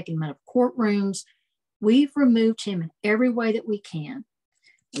schools. We've taken him out of courtrooms. We've removed him in every way that we can.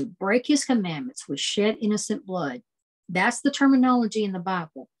 We break his commandments. We shed innocent blood. That's the terminology in the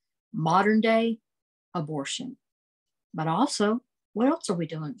Bible. Modern day abortion. But also, what else are we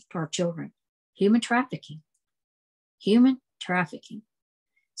doing to our children? Human trafficking. Human trafficking.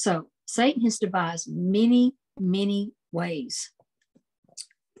 So Satan has devised many, many ways.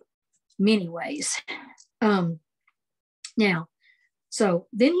 Many ways. Now, so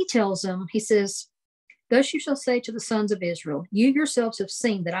then he tells them, he says, thus you shall say to the sons of Israel, you yourselves have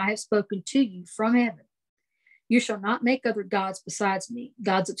seen that I have spoken to you from heaven. You shall not make other gods besides me,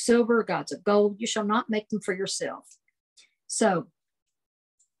 gods of silver, gods of gold. You shall not make them for yourself. So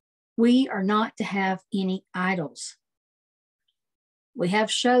we are not to have any idols. We have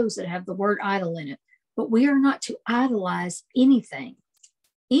shows that have the word idol in it, but we are not to idolize anything,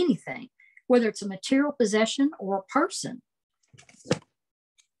 whether it's a material possession or a person.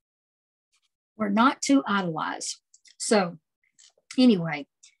 We're not to idolize. So anyway,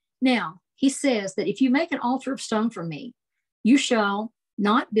 now he says that if you make an altar of stone for me, you shall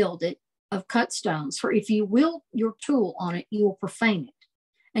not build it of cut stones, for if you wield your tool on it, you will profane it.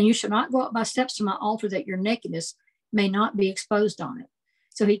 And you shall not go up by steps to my altar, that your nakedness may not be exposed on it.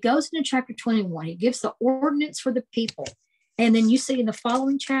 So he goes into chapter 21. He gives the ordinance for the people. And then you see in the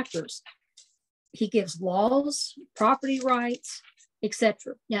following chapters, he gives laws, property rights,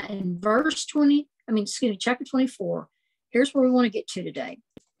 etc. Now in chapter 24, here's where we want to get to today.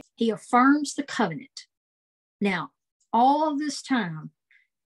 He affirms the covenant. Now, all of this time,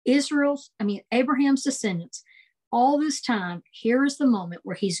 Abraham's descendants, all this time, here is the moment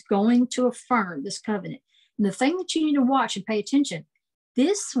where he's going to affirm this covenant. And the thing that you need to watch and pay attention,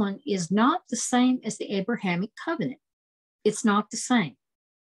 this one is not the same as the Abrahamic covenant. It's not the same.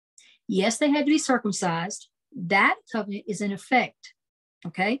 Yes, they had to be circumcised. That covenant is in effect,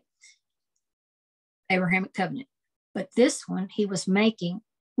 okay? Abrahamic covenant. But this one he was making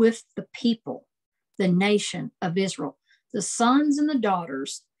with the people, the nation of Israel. the sons and the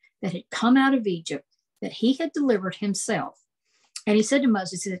daughters that had come out of Egypt, that he had delivered himself. And he said to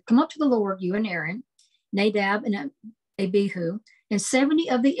Moses, he said, come up to the Lord, you and Aaron, Nadab and Abihu, and 70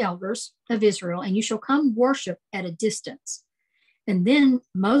 of the elders of Israel, and you shall come worship at a distance. And then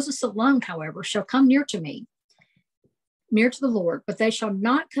Moses alone, however, shall come near to me, near to the Lord, but they shall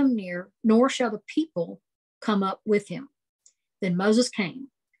not come near, nor shall the people come up with him. Then Moses came.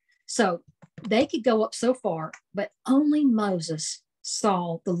 So they could go up so far, but only Moses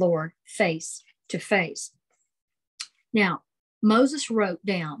saw the Lord face to face. Now, Moses wrote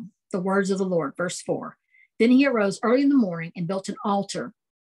down the words of the Lord, verse 4. Then he arose early in the morning and built an altar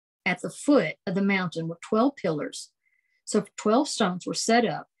at the foot of the mountain with 12 pillars. So 12 stones were set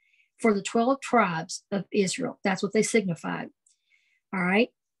up for the 12 tribes of Israel. That's what they signified. All right.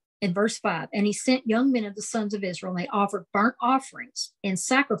 In verse 5, and he sent young men of the sons of Israel, and they offered burnt offerings and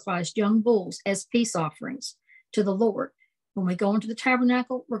sacrificed young bulls as peace offerings to the Lord. When we go into the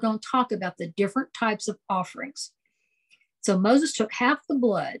tabernacle, we're going to talk about the different types of offerings. So Moses took half the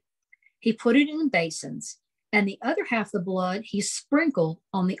blood, he put it in basins, and the other half of the blood he sprinkled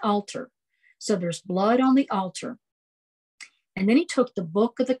on the altar. So there's blood on the altar. And then he took the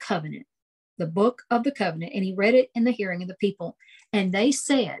book of the covenant, and he read it in the hearing of the people. And they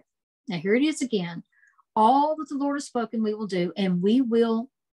said, now here it is again, all that the Lord has spoken we will do, and we will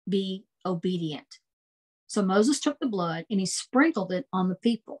be obedient. So Moses took the blood and he sprinkled it on the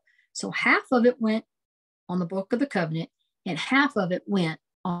people. So half of it went on the book of the covenant and half of it went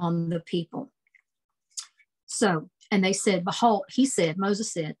on the people. So, and they said, behold,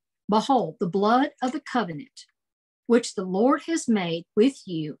 Moses said, behold, the blood of the covenant, which the Lord has made with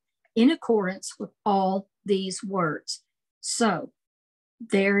you in accordance with all these words. So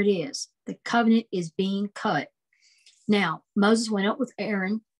there it is. The covenant is being cut. Now, Moses went up with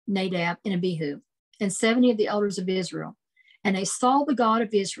Aaron, Nadab, and Abihu, and 70 of the elders of Israel, and they saw the God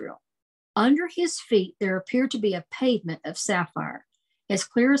of Israel. Under his feet there appeared to be a pavement of sapphire, as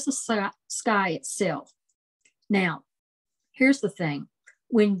clear as the sky itself. Now, here's the thing.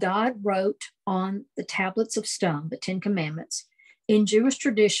 When God wrote on the tablets of stone, the 10 Commandments, in Jewish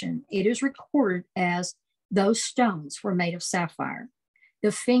tradition, it is recorded as those stones were made of sapphire.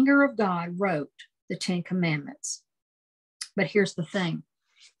 The finger of God wrote the 10 Commandments. But here's the thing.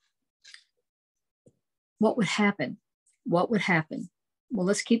 What would happen? What would happen? Well,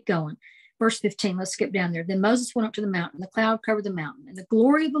 let's keep going. Verse 15, let's skip down there. Then Moses went up to the mountain. The cloud covered the mountain, and the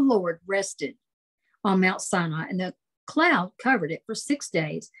glory of the Lord rested on Mount Sinai, and the cloud covered it for 6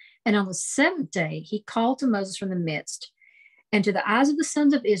 days. And on the 7th day, he called to Moses from the midst. And to the eyes of the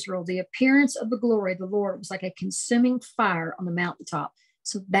sons of Israel, the appearance of the glory of the Lord was like a consuming fire on the mountaintop.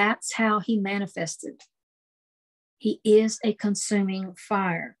 So that's how he manifested. He is a consuming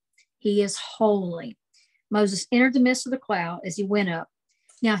fire. He is holy. Moses entered the midst of the cloud as he went up.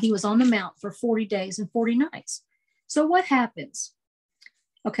 Now he was on the mount for 40 days and 40 nights. So what happens?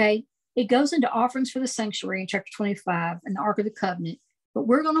 Okay, it goes into offerings for the sanctuary in chapter 25 and the Ark of the Covenant. But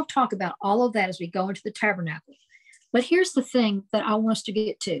we're going to talk about all of that as we go into the tabernacle. But here's the thing that I want us to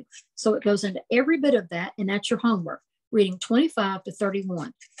get to. So it goes into every bit of that, and that's your homework, reading 25 to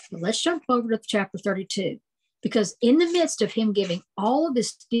 31. But let's jump over to chapter 32, because in the midst of him giving all of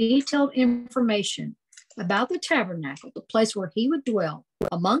this detailed information about the tabernacle, the place where he would dwell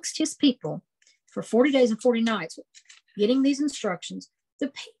amongst his people for 40 days and 40 nights, getting these instructions, the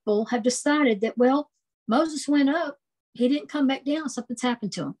people have decided that, well, Moses went up, he didn't come back down, something's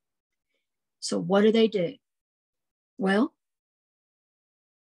happened to him. So what do? Well,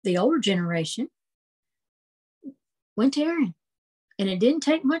 the older generation went to Aaron, and it didn't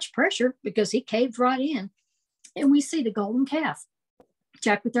take much pressure because he caved right in. And we see the golden calf,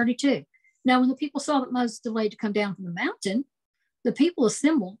 chapter 32. Now, when the people saw that Moses delayed to come down from the mountain, the people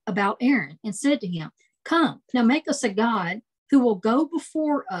assembled about Aaron and said to him, come, now make us a god who will go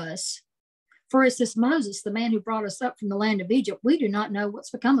before us. For it's this Moses, the man who brought us up from the land of Egypt. We do not know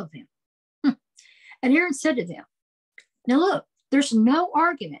what's become of him. And Aaron said to them, now look, there's no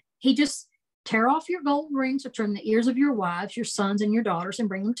argument. He just tear off your gold rings or trim the ears of your wives, your sons, and your daughters, and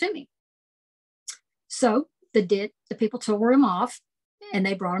bring them to me. So the people tore him off, and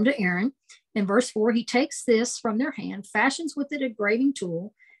they brought him to Aaron. In verse 4, he takes this from their hand, fashions with it a graving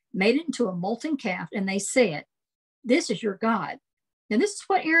tool, made it into a molten calf, and they said, this is your God. And this is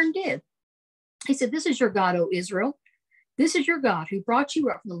what Aaron did. He said, this is your God, O Israel. This is your God who brought you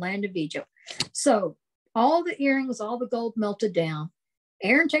up from the land of Egypt. So all the earrings, all the gold melted down.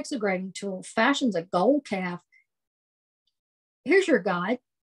 Aaron takes a graving tool, fashions a gold calf. Here's your God.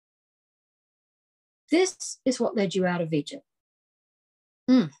 This is what led you out of Egypt.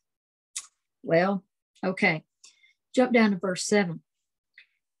 Well, okay. Jump down to verse 7.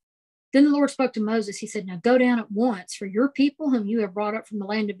 Then the Lord spoke to Moses. He said, now go down at once, for your people whom you have brought up from the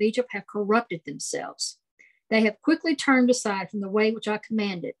land of Egypt have corrupted themselves. They have quickly turned aside from the way which I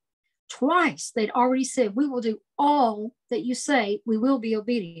commanded. Twice they'd already said, we will do all that you say, we will be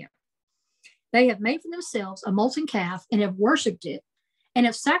obedient. They have made for themselves a molten calf and have worshipped it and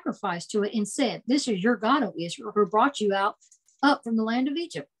have sacrificed to it and said, this is your God, O Israel, who brought you up from the land of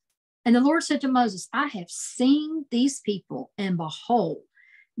Egypt. And the Lord said to Moses, I have seen these people, and behold,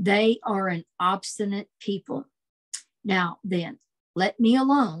 they are an obstinate people. Now then, let me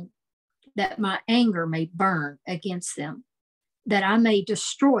alone, that my anger may burn against them, that I may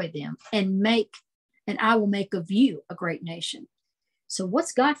destroy them and I will make of you a great nation. So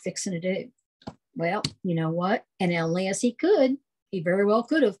what's God fixing to do? Well, you know what? And unless he could, he very well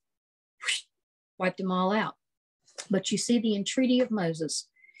could have wiped them all out. But you see the entreaty of Moses.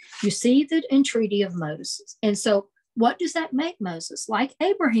 You see the entreaty of Moses. And so what does that make Moses? Like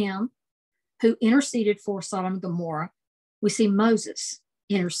Abraham, who interceded for Sodom and Gomorrah, we see Moses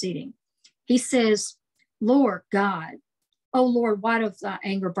interceding. He says, Lord God, O Lord, why doth thy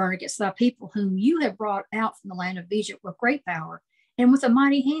anger burn against thy people, whom you have brought out from the land of Egypt with great power and with a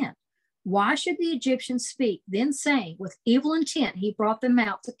mighty hand? Why should the Egyptians speak, then saying, with evil intent he brought them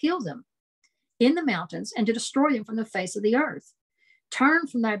out to kill them in the mountains and to destroy them from the face of the earth? Turn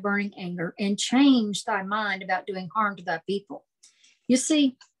from thy burning anger and change thy mind about doing harm to thy people. You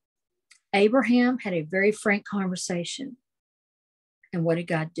see, Abraham had a very frank conversation. And what did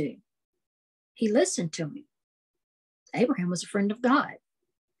God do? He listened to me. Abraham was a friend of God.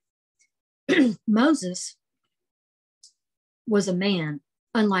 Moses was a man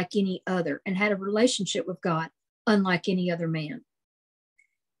unlike any other and had a relationship with God unlike any other man.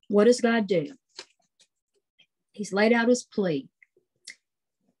 What does God do? He's laid out his plea.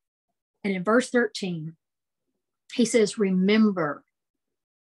 And in verse 13, he says, remember.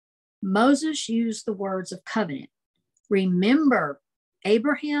 Moses used the words of covenant. Remember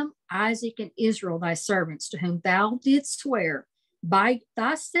Abraham, Isaac, and Israel, thy servants, to whom thou didst swear by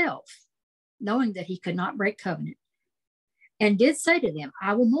thyself, knowing that he could not break covenant, and did say to them,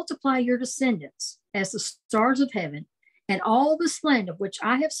 I will multiply your descendants as the stars of heaven, and all this land of which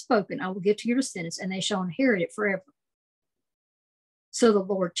I have spoken I will give to your descendants, and they shall inherit it forever. So the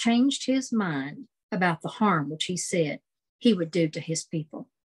Lord changed his mind about the harm which he said he would do to his people.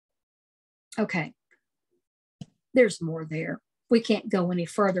 Okay, there's more there. We can't go any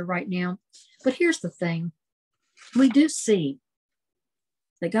further right now. But here's the thing. We do see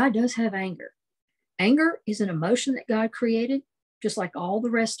that God does have anger. Anger is an emotion that God created, just like all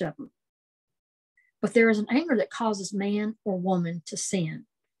the rest of them. But there is an anger that causes man or woman to sin.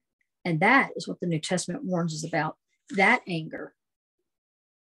 And that is what the New Testament warns us about. That anger,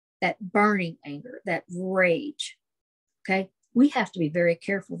 that burning anger, that rage. Okay? We have to be very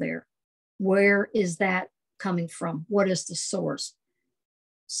careful there. Where is that coming from? What is the source?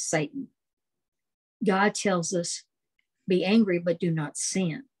 Satan. God tells us, be angry, but do not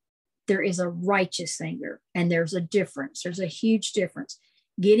sin. There is a righteous anger, and there's a difference. There's a huge difference.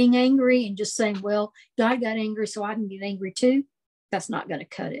 Getting angry and just saying, well, God got angry, so I can get angry too. That's not going to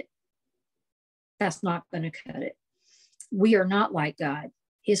cut it. That's not going to cut it. We are not like God.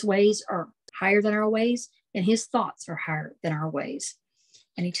 His ways are higher than our ways, and his thoughts are higher than our ways.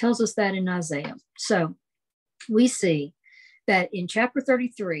 And he tells us that in Isaiah. So we see that in chapter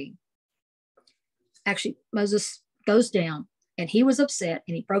 33, actually Moses goes down and he was upset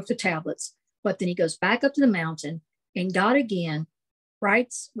and he broke the tablets, but then he goes back up to the mountain and God again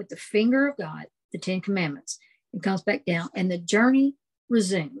writes with the finger of God the 10 Commandments and comes back down and the journey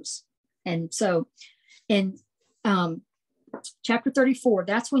resumes. And so in chapter 34,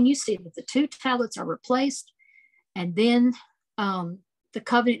 that's when you see that the 2 tablets are replaced and then the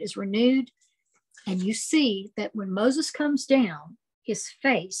covenant is renewed. And you see that when Moses comes down, his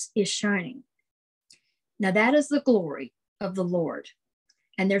face is shining. Now that is the glory of the Lord.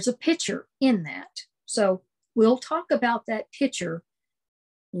 And there's a picture in that. So we'll talk about that picture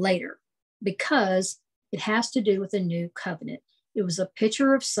later because it has to do with a new covenant. It was a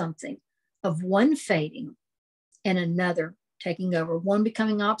picture of something, of one fading and another taking over, one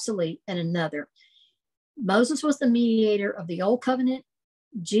becoming obsolete and another. Moses was the mediator of the old covenant.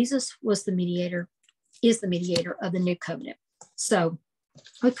 Jesus was the mediator, is the mediator of the new covenant. So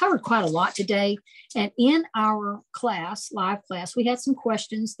we covered quite a lot today. And in our class, live class, we had some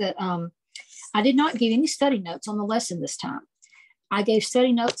questions that I did not give any study notes on the lesson this time. I gave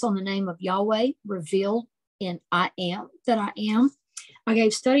study notes on the name of Yahweh revealed in I am that I am. I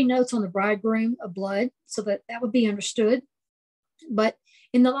gave study notes on the bridegroom of blood so that that would be understood. But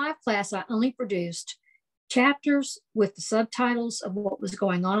in the live class, I only produced chapters with the subtitles of what was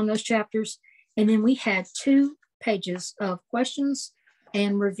going on in those chapters. And then we had 2 pages of questions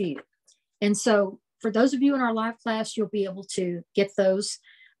and review. And so for those of you in our live class, you'll be able to get those,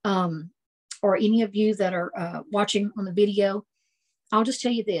 or any of you that are watching on the video. I'll just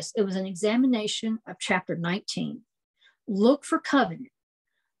tell you this. It was an examination of chapter 19. Look for covenant.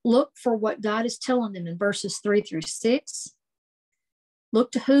 Look for what God is telling them in verses 3 through 6.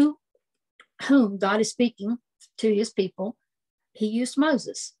 Look to whom God is speaking to his people. He used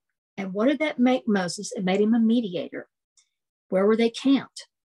Moses. And what did that make Moses? It made him a mediator. Where were they camped?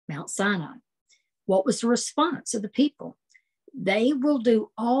 Mount Sinai. What was the response of the people? They will do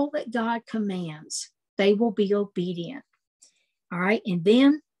all that God commands. They will be obedient. All right. And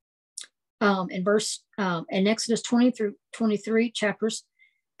then in Exodus 20 through 23 chapters,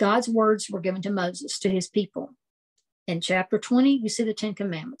 God's words were given to Moses, to his people. In chapter 20, you see the 10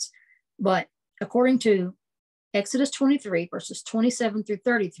 commandments. But according to Exodus 23, verses 27 through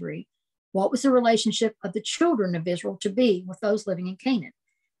 33, what was the relationship of the children of Israel to be with those living in Canaan?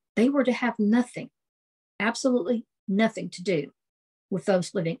 They were to have nothing, absolutely nothing to do with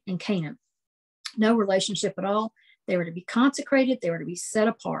those living in Canaan. No relationship at all. They were to be consecrated. They were to be set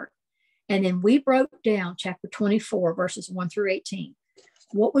apart. And then we broke down chapter 24, verses 1 through 18,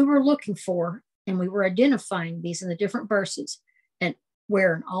 what we were looking for, and we were identifying these in the different verses, and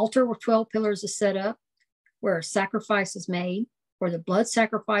where an altar with 12 pillars is set up, where a sacrifice is made, where the blood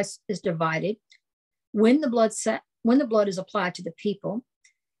sacrifice is divided, when the blood is applied to the people,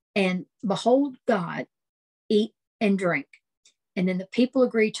 and behold God, eat and drink. And then the people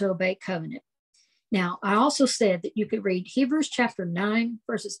agreed to obey covenant. Now, I also said that you could read Hebrews chapter 9,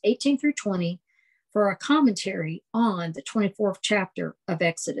 verses 18 through 20 for a commentary on the 24th chapter of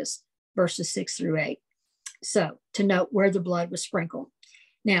Exodus, verses 6 through 8. So to note where the blood was sprinkled.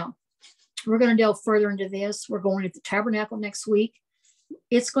 Now, we're going to delve further into this. We're going to the tabernacle next week.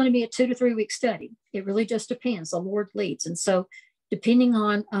 It's going to be a 2 to 3 week study. It really just depends. The Lord leads. And so depending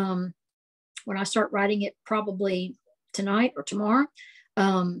on when I start writing it, probably tonight or tomorrow,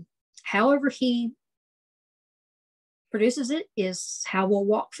 however he produces it is how we'll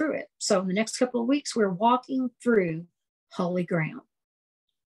walk through it. So in the next couple of weeks, we're walking through holy ground.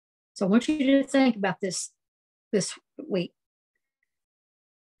 So I want you to think about this week.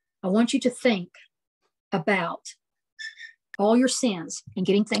 I want you to think about all your sins and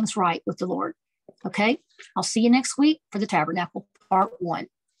getting things right with the Lord. Okay? I'll see you next week for the Tabernacle Part 1.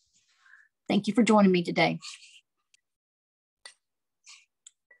 Thank you for joining me today.